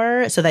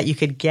before so that you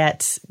could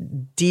get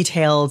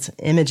detailed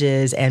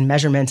images and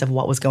measurements of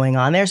what was going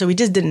on there. So we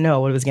just didn't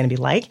know what it was going to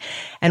be like.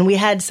 And we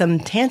had some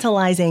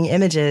tantalizing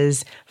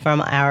images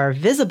from our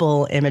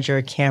visible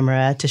imager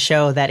camera to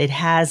show that it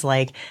has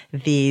like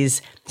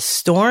these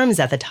storms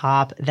at the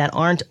top that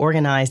aren't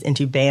organized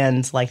into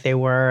bands like they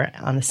were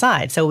on the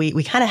side. So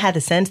we kind of had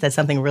the sense that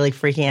something really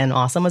freaky and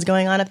awesome was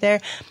going on up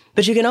there.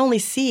 But you can only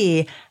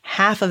see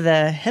half of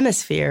the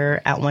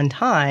hemisphere at one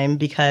time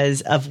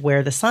because of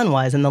where the sun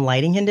was and the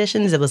lighting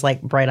conditions. It was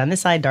like bright on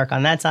this side, dark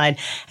on that side.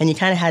 And you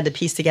kind of had to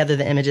piece together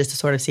the images to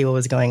sort of see what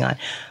was going on.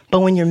 But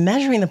when you're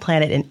measuring the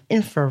planet in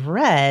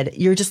infrared,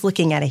 you're just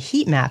looking at a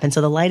heat map. And so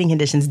the lighting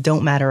conditions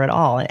don't matter at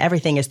all. And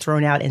everything is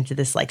thrown out into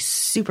this like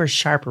super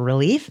sharp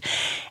relief.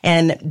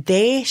 And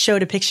they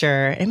showed a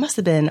picture, it must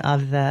have been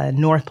of the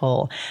North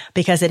Pole,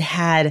 because it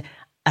had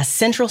a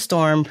central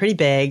storm, pretty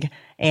big,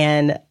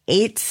 and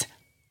 8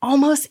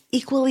 almost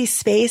equally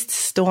spaced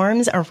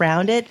storms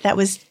around it that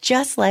was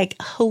just like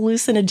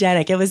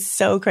hallucinogenic. It was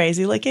so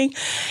crazy looking.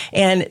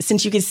 And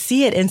since you could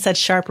see it in such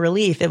sharp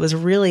relief, it was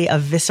really a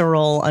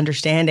visceral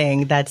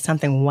understanding that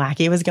something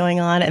wacky was going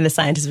on, and the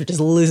scientists were just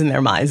losing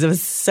their minds. It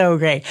was so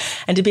great.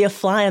 And to be a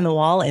fly on the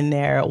wall in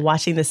there,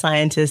 watching the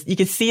scientists, you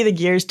could see the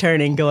gears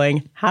turning,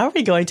 going, how are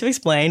we going to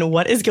explain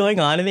what is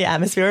going on in the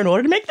atmosphere in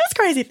order to make this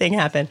crazy thing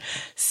happen?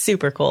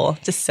 Super cool.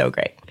 Just so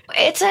great.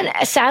 It's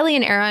sadly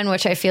an era in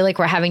which I feel like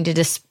we're having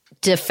to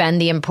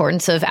defend the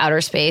importance of outer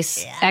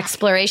space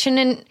exploration.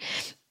 And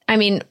I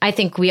mean, I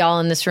think we all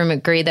in this room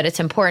agree that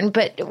it's important,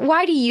 but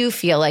why do you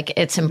feel like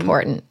it's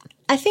important?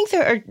 I think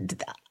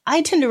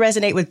I tend to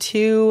resonate with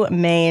two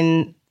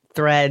main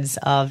threads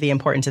of the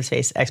importance of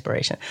space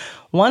exploration.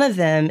 One of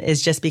them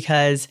is just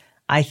because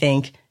I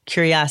think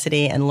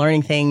curiosity and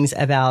learning things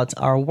about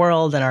our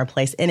world and our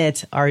place in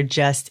it are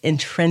just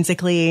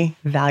intrinsically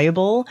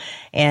valuable.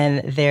 And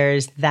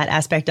there's that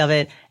aspect of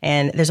it.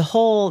 And there's a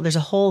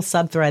whole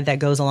sub-thread that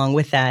goes along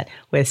with that,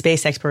 with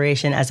space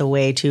exploration as a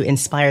way to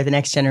inspire the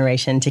next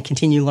generation to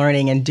continue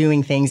learning and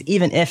doing things,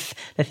 even if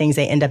the things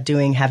they end up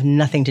doing have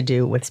nothing to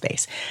do with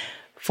space.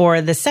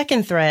 For the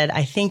second thread,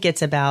 I think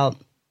it's about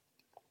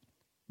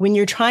when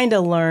you're trying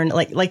to learn,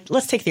 like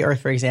let's take the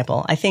Earth, for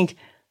example. I think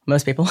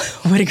most people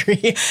would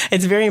agree.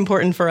 It's very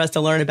important for us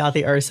to learn about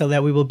the Earth so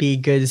that we will be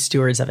good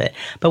stewards of it.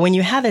 But when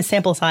you have a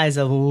sample size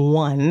of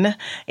 1,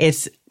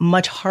 it's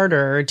much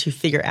harder to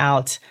figure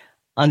out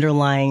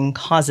underlying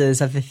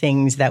causes of the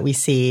things that we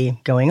see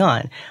going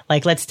on.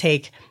 Like, let's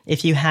take,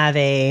 if you have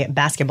a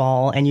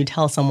basketball and you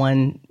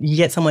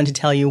get someone to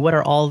tell you what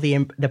are all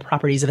the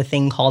properties of a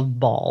thing called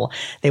ball.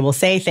 They will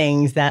say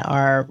things that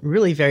are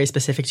really very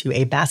specific to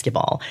a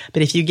basketball.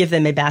 But if you give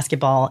them a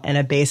basketball and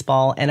a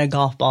baseball and a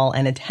golf ball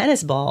and a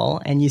tennis ball,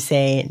 and you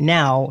say,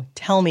 now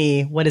tell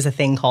me what is a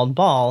thing called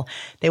ball,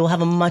 they will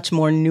have a much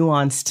more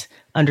nuanced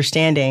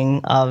understanding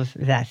of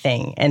that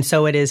thing. And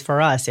so it is for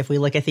us. If we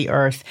look at the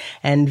Earth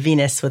and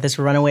Venus with this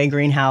runaway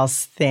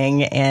greenhouse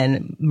thing,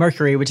 and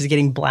Mercury, which is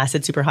getting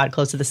blasted super hot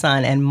close to the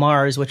sun, and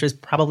Mars, which was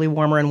probably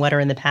warmer and wetter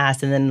in the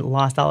past and then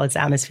lost all its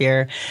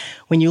atmosphere.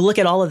 When you look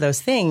at all of those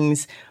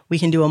things, we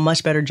can do a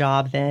much better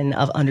job then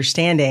of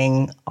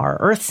understanding our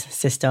Earth's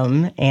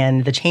system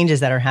and the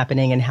changes that are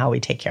happening and how we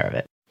take care of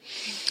it.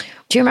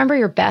 Do you remember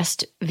your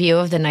best view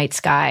of the night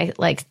sky,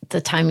 like the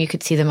time you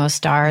could see the most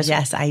stars?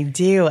 Yes, I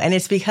do. And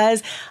it's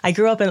because I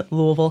grew up in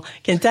Louisville,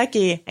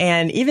 Kentucky.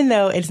 And even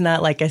though it's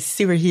not like a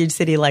super huge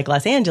city like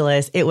Los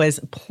Angeles, it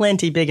was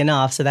plenty big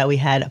enough so that we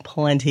had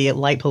plenty of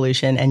light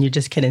pollution and you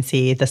just couldn't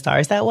see the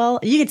stars that well.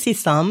 You could see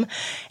some.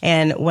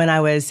 And when I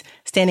was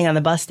standing on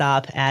the bus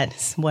stop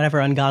at whatever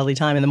ungodly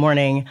time in the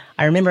morning,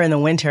 I remember in the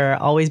winter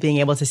always being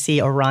able to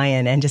see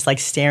Orion and just like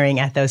staring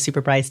at those super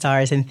bright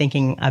stars and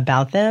thinking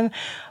about them.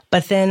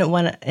 But then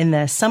when in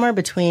the summer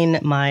between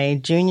my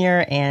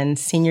junior and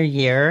senior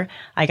year,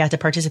 I got to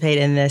participate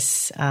in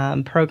this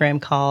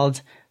program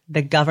called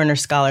the Governor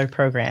Scholar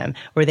Program,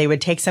 where they would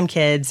take some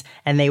kids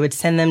and they would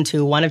send them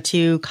to one of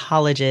 2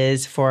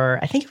 colleges for,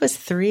 I think it was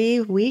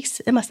 3 weeks.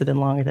 It must have been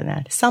longer than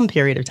that, some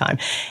period of time.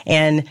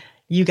 And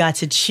you got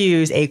to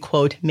choose a,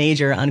 quote,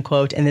 major,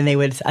 unquote, and then they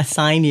would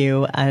assign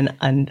you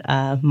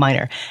a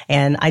minor.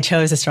 And I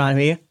chose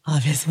astronomy,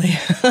 obviously.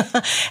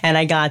 And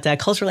I got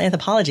cultural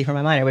anthropology for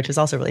my minor, which was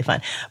also really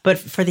fun. But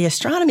for the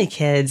astronomy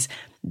kids,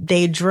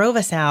 they drove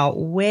us out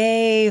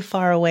way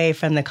far away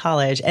from the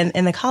college.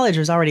 And the college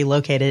was already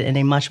located in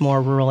a much more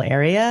rural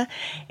area.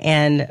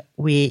 And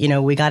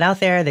we got out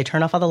there, they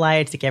turned off all the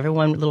lights, they gave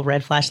everyone little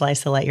red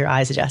flashlights to let your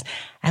eyes adjust.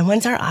 And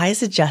once our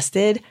eyes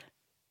adjusted,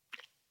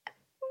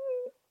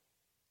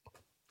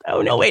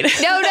 oh, no, wait.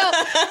 No.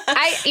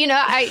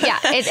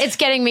 It's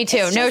getting me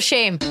too. No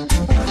shame.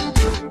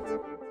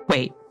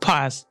 Wait,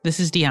 pause. This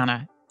is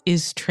Deanna.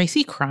 Is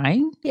Tracy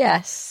crying?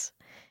 Yes.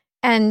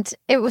 And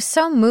it was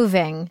so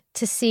moving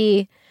to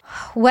see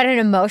what an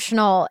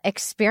emotional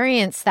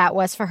experience that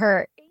was for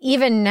her.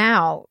 Even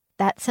now,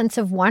 that sense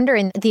of wonder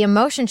and the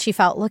emotion she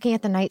felt looking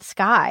at the night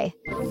sky.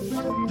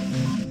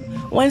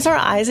 Once our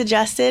eyes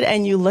adjusted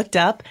and you looked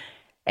up,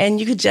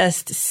 and you could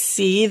just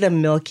see the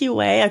Milky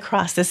Way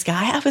across the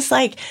sky. I was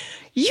like,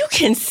 you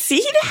can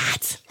see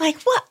that?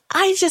 Like, what?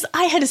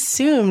 I had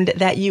assumed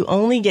that you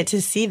only get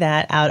to see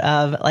that out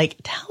of like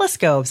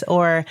telescopes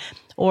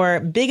or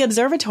big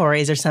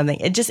observatories or something.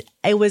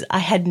 I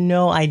had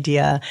no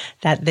idea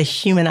that the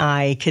human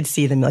eye could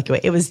see the Milky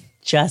Way. It was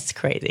just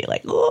crazy.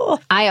 Like, oh.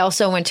 I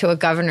also went to a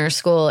governor's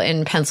school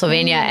in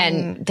Pennsylvania,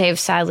 and they've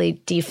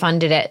sadly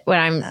defunded it.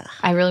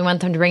 I really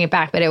want them to bring it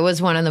back, but it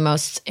was one of the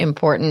most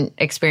important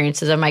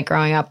experiences of my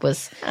growing up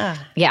was,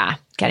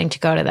 getting to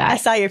go to that. I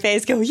saw your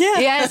face go, yeah.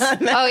 Yes.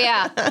 Oh,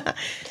 yeah.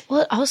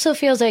 Well, it also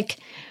feels like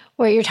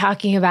what you're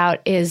talking about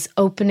is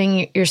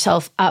opening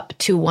yourself up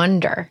to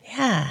wonder.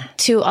 Yeah.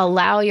 To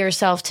allow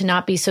yourself to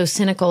not be so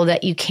cynical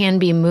that you can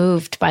be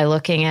moved by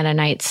looking at a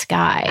night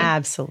sky.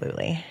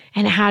 Absolutely.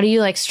 And how do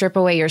you like strip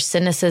away your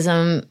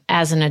cynicism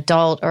as an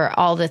adult or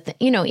all the,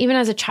 even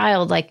as a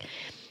child, like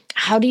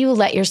how do you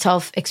let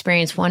yourself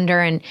experience wonder?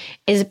 And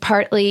is it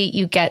partly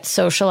you get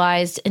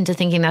socialized into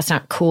thinking that's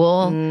not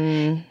cool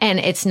and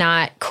it's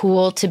not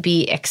cool to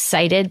be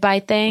excited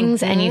by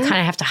things and you kind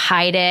of have to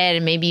hide it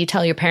and maybe you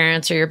tell your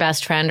parents or your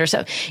best friend or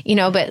so,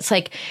 but it's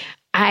like,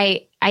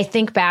 I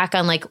think back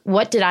on like,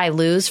 what did I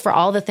lose for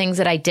all the things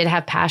that I did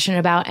have passion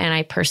about and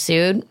I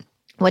pursued?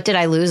 What did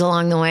I lose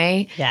along the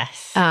way?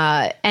 Yes.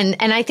 And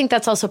I think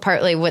that's also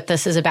partly what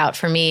this is about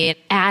for me,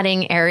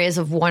 adding areas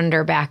of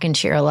wonder back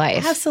into your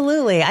life.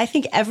 Absolutely. I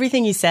think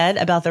everything you said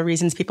about the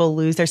reasons people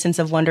lose their sense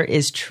of wonder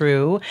is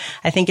true.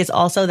 I think it's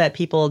also that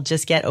people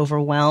just get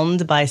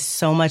overwhelmed by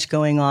so much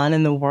going on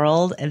in the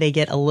world and they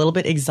get a little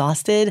bit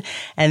exhausted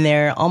and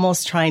they're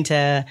almost trying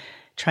to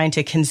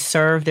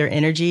conserve their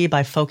energy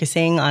by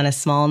focusing on a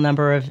small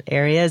number of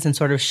areas and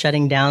sort of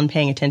shutting down,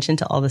 paying attention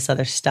to all this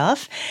other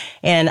stuff.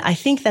 And I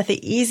think that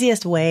the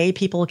easiest way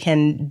people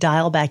can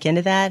dial back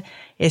into that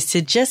is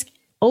to just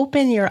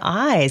open your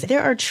eyes.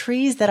 There are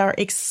trees that are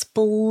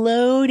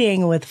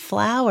exploding with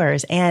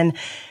flowers and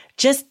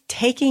just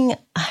taking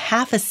a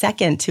half a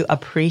second to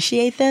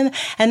appreciate them.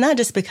 And not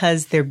just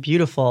because they're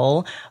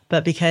beautiful,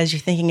 but because you're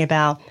thinking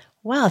about,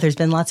 wow, there's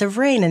been lots of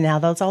rain and now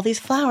there's all these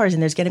flowers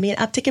and there's going to be an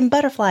uptick in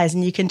butterflies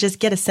and you can just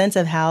get a sense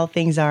of how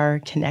things are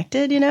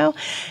connected,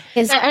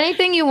 Is there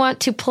anything you want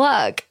to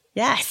plug?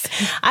 Yes.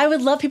 I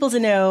would love people to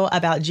know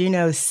about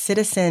Juneau's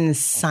citizen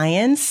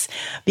science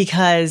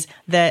because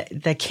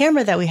the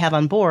camera that we have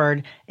on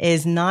board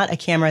is not a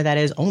camera that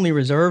is only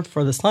reserved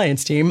for the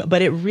science team,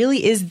 but it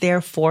really is there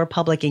for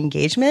public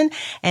engagement.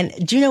 And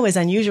Juneau is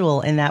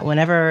unusual in that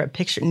whenever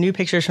new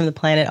pictures from the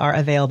planet are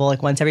available,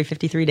 like once every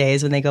 53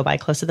 days when they go by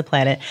close to the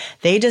planet,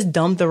 they just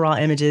dump the raw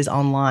images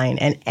online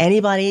and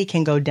anybody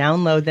can go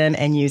download them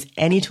and use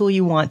any tool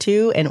you want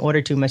to in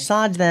order to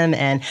massage them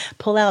and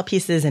pull out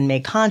pieces and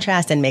make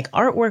contrast and make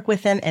artwork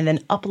with them and then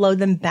upload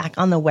them back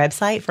on the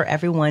website for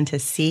everyone to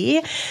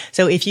see.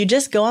 So if you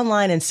just go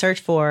online and search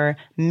for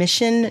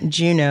Mission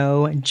Juneau,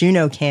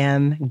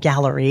 JunoCam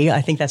Gallery,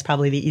 I think that's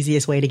probably the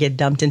easiest way to get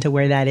dumped into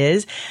where that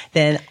is,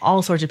 then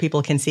all sorts of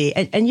people can see.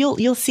 And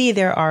you'll see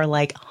there are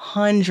like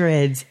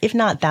hundreds, if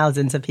not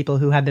thousands of people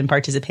who have been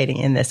participating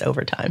in this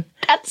over time.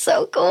 That's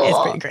so cool. It's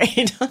pretty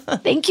great.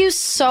 Thank you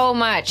so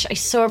much. I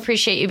so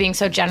appreciate you being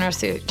so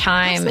generous with your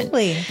time.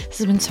 Absolutely. And this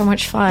has been so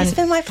much fun. It's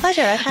been my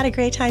pleasure. I've had a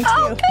great time too.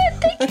 Oh,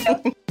 good.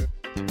 Thank you.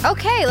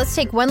 Okay, let's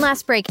take one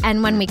last break.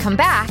 And when we come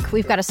back,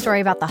 we've got a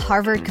story about the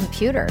Harvard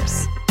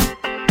computers.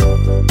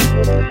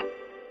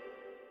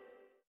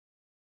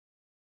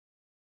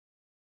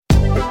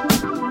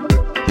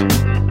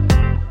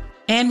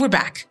 And we're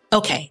back.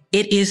 Okay,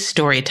 it is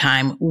story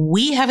time.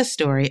 We have a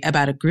story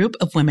about a group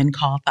of women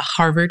called the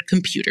Harvard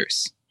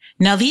Computers.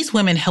 Now, these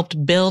women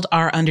helped build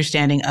our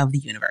understanding of the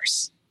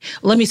universe.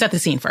 Let me set the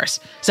scene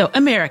first. So,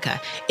 America,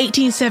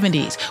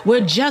 1870s. We're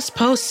just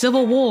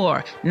post-Civil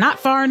War. Not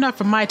far enough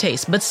for my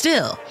taste, but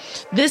still.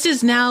 This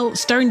is now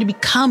starting to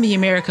become the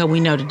America we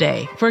know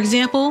today. For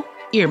example,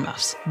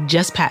 earmuffs,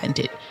 just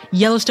patented.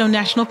 Yellowstone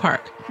National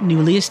Park,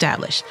 newly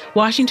established.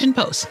 Washington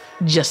Post,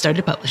 just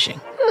started publishing.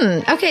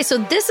 Okay, so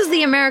this is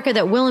the America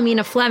that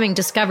Wilhelmina Fleming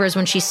discovers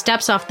when she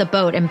steps off the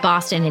boat in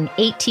Boston in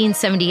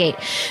 1878.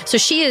 So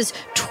she is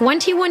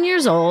 21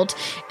 years old,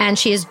 and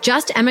she has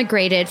just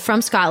emigrated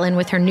from Scotland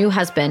with her new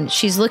husband.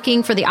 She's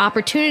looking for the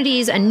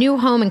opportunities a new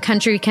home and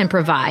country can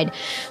provide.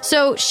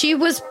 So she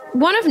was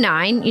one of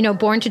 9,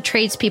 born to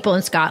tradespeople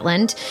in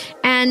Scotland,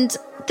 and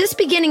this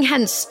beginning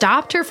hadn't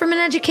stopped her from an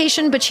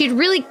education, but she'd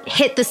really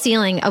hit the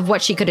ceiling of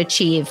what she could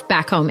achieve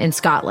back home in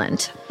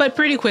Scotland. But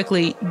pretty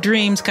quickly,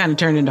 dreams kind of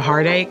turned into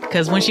heartache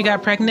because when she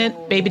got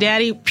pregnant, baby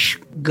daddy,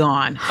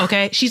 gone.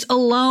 Okay. She's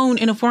alone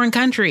in a foreign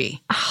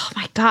country. Oh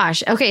my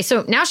gosh. Okay.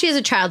 So now she has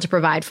a child to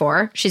provide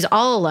for. She's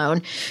all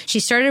alone. She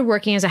started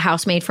working as a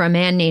housemaid for a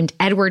man named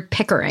Edward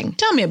Pickering.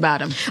 Tell me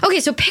about him. Okay.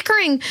 So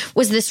Pickering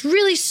was this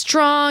really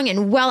strong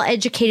and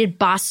well-educated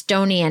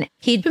Bostonian.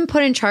 He'd been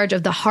put in charge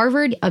of the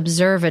Harvard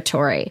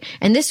Observatory.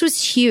 And this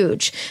was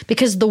huge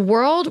because the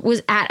world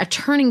was at a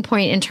turning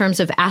point in terms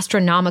of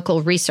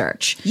astronomical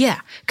research. Yeah.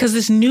 Because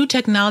this new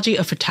technology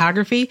of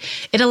photography,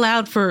 it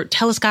allowed for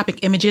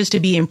telescopic images to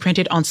be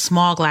imprinted on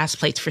small glass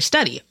plates for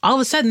study. All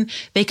of a sudden,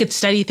 they could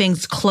study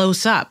things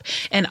close up.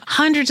 And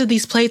hundreds of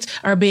these plates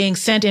are being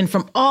sent in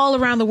from all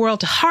around the world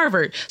to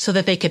Harvard so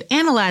that they could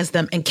analyze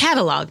them and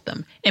catalog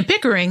them. And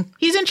Pickering,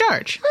 he's in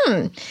charge.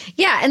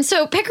 Yeah. And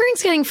so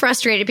Pickering's getting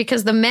frustrated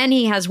because the men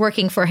he has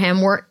working for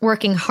him weren't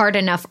working hard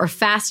enough or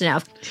fast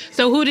enough.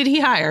 So who did he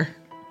hire?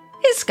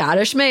 His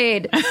Scottish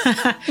maid,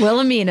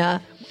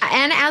 Wilhelmina.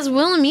 And as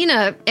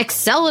Wilhelmina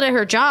excelled at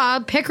her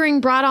job,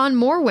 Pickering brought on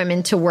more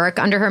women to work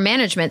under her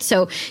management.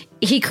 So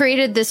he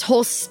created this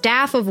whole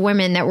staff of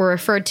women that were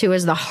referred to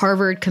as the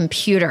Harvard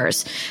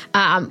Computers,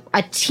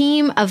 a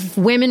team of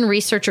women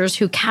researchers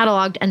who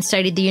cataloged and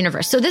studied the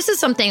universe. So this is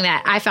something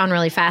that I found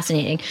really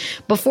fascinating.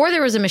 Before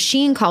there was a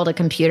machine called a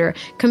computer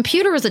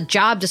was a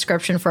job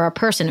description for a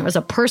person. It was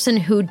a person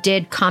who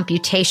did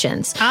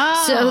computations.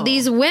 Oh. So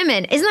these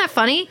women, isn't that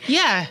funny?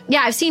 Yeah.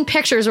 Yeah, I've seen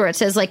pictures where it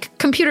says like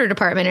computer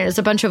department and it's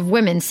a bunch of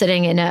women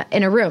sitting in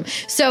a room.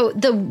 So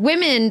the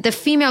women, the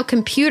female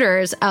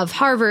computers of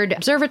Harvard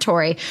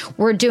Observatory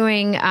were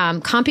doing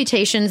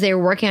computations. They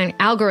were working on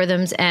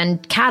algorithms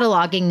and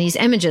cataloging these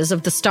images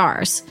of the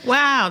stars.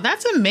 Wow,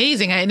 that's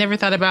amazing. I never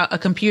thought about a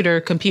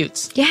computer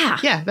computes. Yeah.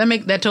 Yeah,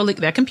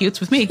 that computes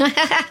with me.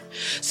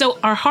 So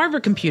our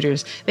Harvard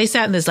computers, they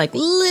sat in this like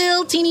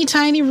little teeny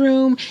tiny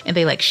room and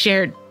they like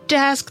shared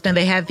desk. Then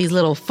they had these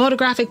little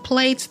photographic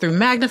plates through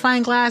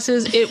magnifying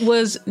glasses. It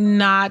was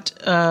not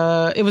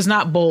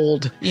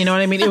bold. You know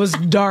what I mean? It was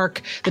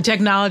dark. The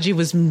technology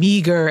was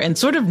meager and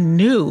sort of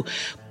new.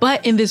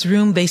 But in this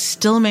room, they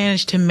still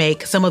managed to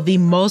make some of the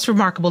most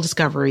remarkable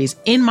discoveries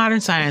in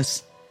modern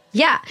science.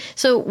 Yeah.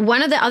 So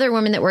one of the other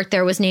women that worked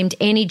there was named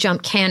Annie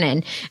Jump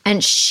Cannon.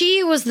 And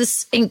she was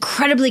this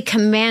incredibly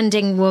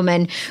commanding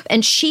woman.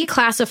 And she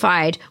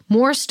classified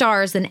more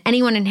stars than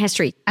anyone in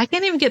history. I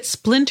can't even get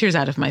splinters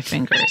out of my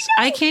fingers.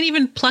 I can't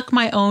even pluck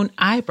my own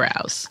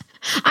eyebrows.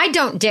 I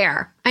don't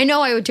dare. I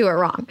know I would do it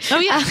wrong. Oh,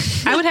 yeah.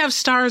 I would have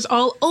stars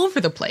all over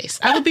the place.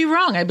 I would be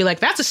wrong. I'd be like,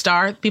 that's a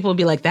star. People would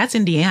be like, that's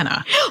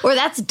Indiana. Or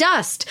that's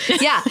dust.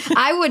 Yeah.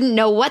 I wouldn't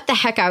know what the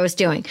heck I was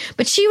doing.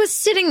 But she was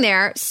sitting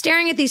there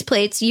staring at these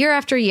plates year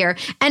after year.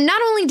 And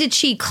not only did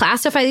she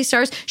classify these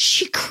stars,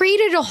 she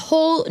created a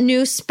whole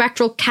new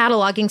spectral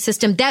cataloging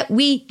system that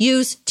we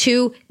use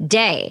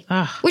today,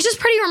 which is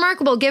pretty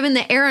remarkable given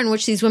the era in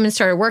which these women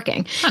started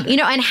working. You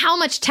know, and how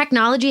much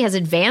technology has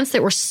advanced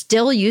that we're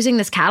still using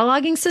this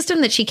cataloging system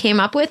that she came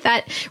up with.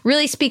 That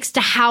really speaks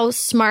to how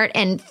smart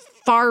and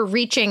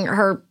far-reaching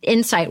her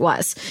insight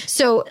was.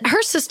 So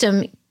her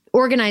system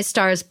organized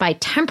stars by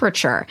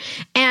temperature.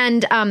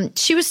 And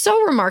she was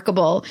so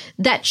remarkable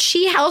that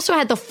she also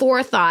had the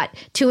forethought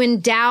to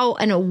endow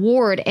an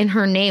award in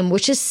her name,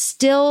 which is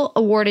still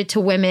awarded to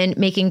women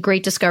making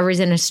great discoveries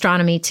in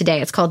astronomy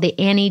today. It's called the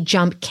Annie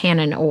Jump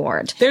Cannon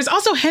Award. There's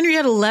also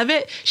Henrietta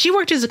Leavitt. She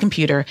worked as a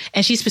computer,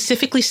 and she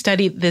specifically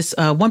studied this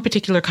one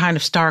particular kind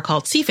of star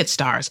called Cepheid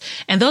stars.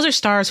 And those are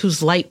stars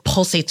whose light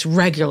pulsates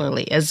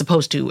regularly as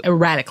opposed to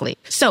erratically.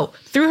 So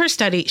through her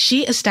study,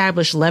 she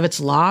established Leavitt's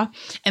law,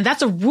 and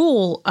that's a rule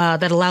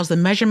that allows the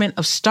measurement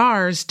of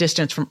stars'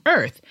 distance from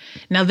Earth.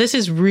 Now, this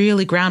is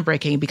really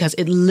groundbreaking because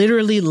it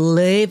literally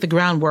laid the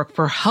groundwork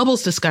for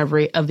Hubble's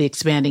discovery of the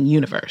expanding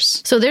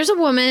universe. So there's a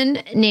woman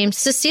named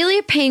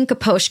Cecilia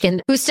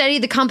Payne-Gaposchkin who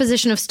studied the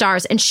composition of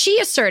stars, and she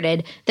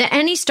asserted that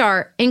any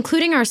star,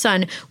 including our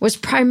sun, was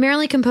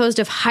primarily composed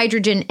of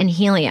hydrogen and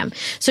helium.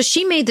 So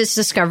she made this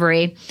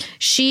discovery.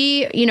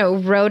 She,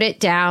 wrote it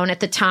down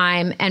at the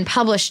time and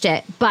published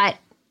it, but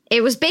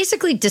it was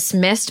basically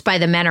dismissed by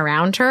the men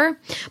around her.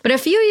 But a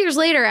few years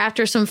later,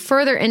 after some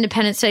further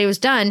independent study was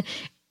done,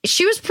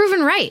 she was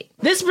proven right.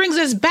 This brings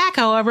us back,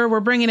 however,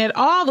 we're bringing it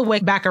all the way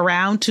back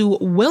around to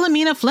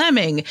Wilhelmina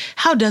Fleming.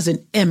 How does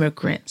an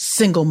immigrant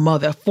single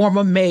mother form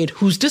a maid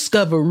whose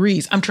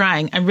discoveries... I'm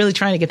really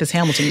trying to get this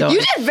Hamilton going.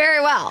 You did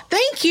very well.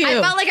 Thank you.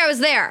 I felt like I was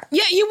there.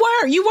 Yeah, you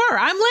were.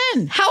 I'm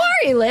Lynn. How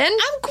are you, Lynn?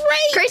 I'm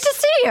great. Great to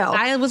see you.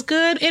 I was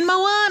good in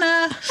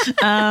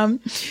Moana.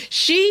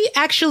 She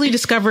actually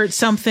discovered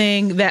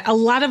something that a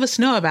lot of us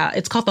know about.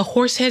 It's called the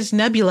Horseheads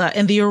Nebula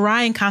in the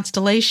Orion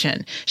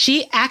constellation.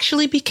 She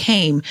actually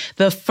became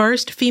the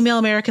first female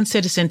American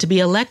citizen to be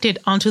elected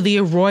onto the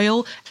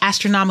Royal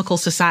Astronomical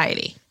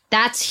Society.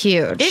 That's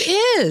huge.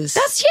 It is.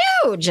 That's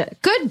huge.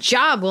 Good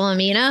job,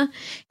 Wilhelmina.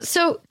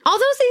 So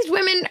although these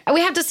women,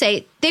 we have to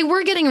say, they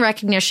were getting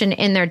recognition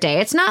in their day.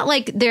 It's not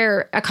like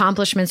their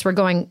accomplishments were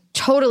going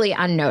totally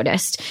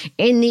unnoticed.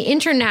 In the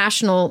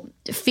international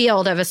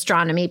field of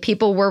astronomy,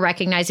 people were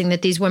recognizing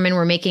that these women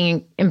were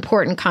making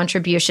important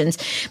contributions,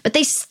 but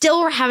they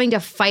still were having to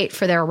fight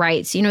for their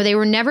rights. They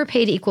were never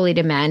paid equally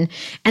to men,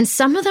 and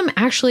some of them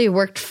actually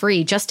worked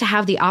free just to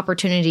have the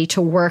opportunity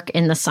to work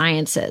in the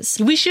sciences.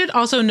 We should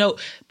also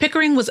note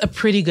Pickering was a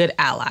pretty good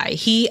ally.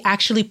 He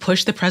actually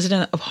pushed the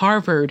president of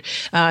Harvard.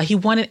 He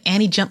wanted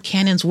Annie Jump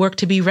Cannon's work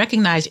to be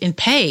recognized in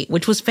pay,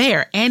 which was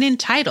fair, and in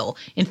title.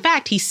 In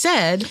fact, he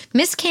said,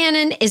 Miss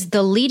Cannon is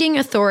the leading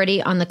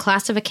authority on the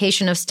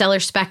classification of stellar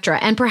spectra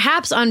and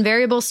perhaps on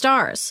variable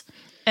stars.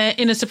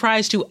 In a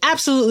surprise to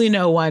absolutely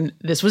no one,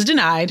 this was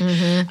denied.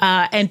 Mm-hmm.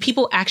 And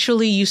people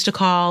actually used to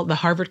call the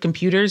Harvard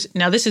computers,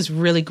 now this is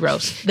really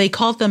gross, they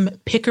called them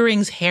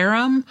Pickering's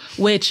harem,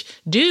 which,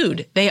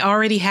 dude, they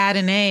already had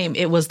a name.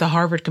 It was the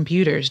Harvard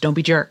computers. Don't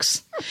be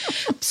jerks.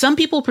 Some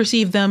people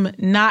perceive them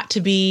not to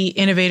be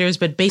innovators,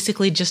 but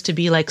basically just to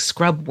be like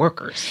scrub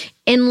workers.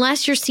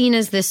 Unless you're seen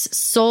as this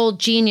sole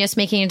genius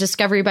making a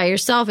discovery by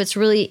yourself, it's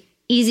really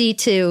easy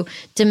to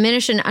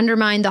diminish and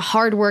undermine the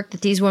hard work that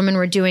these women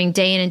were doing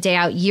day in and day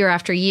out, year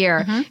after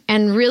year,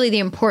 and really the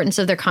importance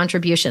of their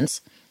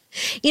contributions.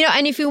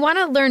 And if you want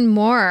to learn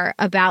more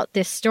about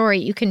this story,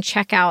 you can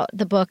check out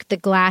the book, The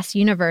Glass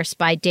Universe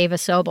by Dava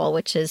Sobel,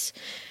 which is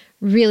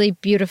really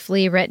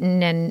beautifully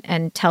written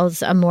and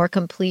tells a more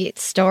complete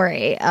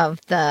story of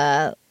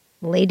the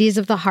ladies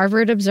of the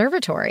Harvard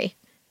Observatory.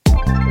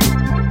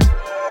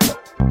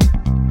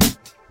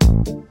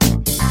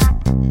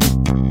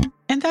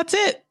 And that's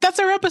it. That's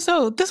our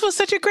episode. This was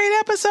such a great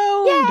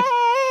episode. Yay!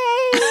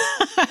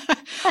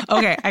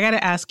 Okay, I got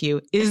to ask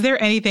you, is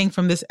there anything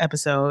from this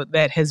episode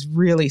that has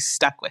really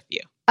stuck with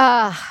you?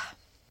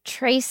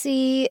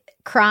 Tracy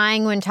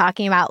crying when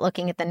talking about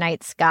looking at the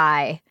night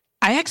sky.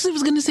 I actually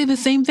was going to say the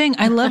same thing.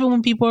 I love it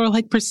when people are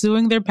like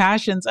pursuing their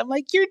passions. I'm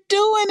like, you're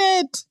doing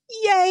it.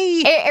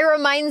 Yay. It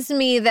reminds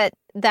me that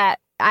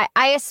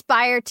I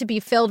aspire to be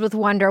filled with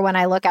wonder when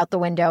I look out the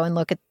window and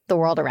look at the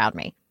world around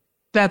me.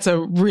 That's a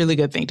really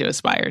good thing to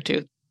aspire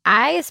to.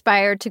 I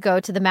aspire to go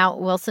to the Mount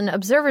Wilson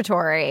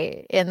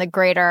Observatory in the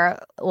greater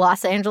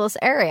Los Angeles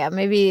area.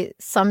 Maybe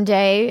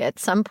someday, at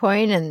some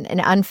point in an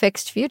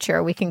unfixed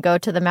future, we can go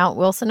to the Mount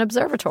Wilson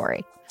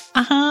Observatory.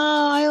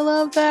 I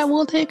love that.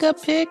 We'll take a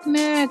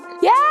picnic.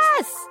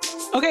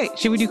 Yes! Okay,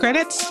 should we do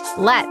credits?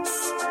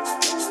 Let's.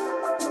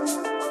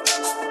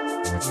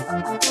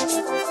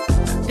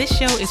 This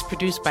show is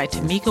produced by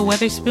Tamika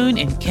Weatherspoon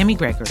and Kemi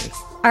Gregory.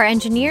 Our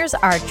engineers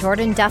are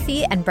Jordan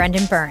Duffy and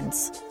Brendan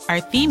Burns.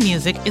 Our theme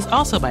music is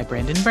also by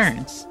Brendan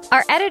Burns.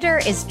 Our editor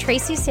is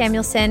Tracy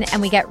Samuelson,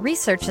 and we get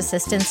research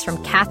assistance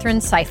from Catherine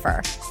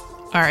Seifer.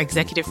 Our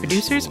executive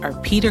producers are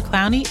Peter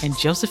Clowney and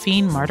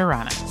Josephine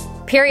Martirana.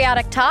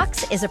 Periodic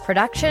Talks is a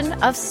production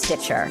of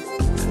Stitcher.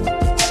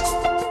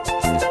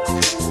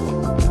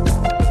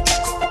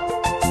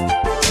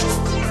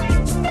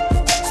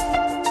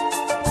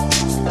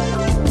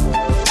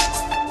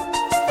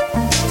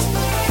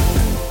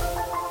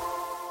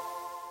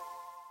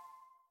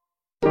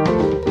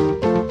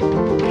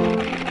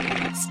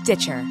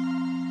 Stitcher.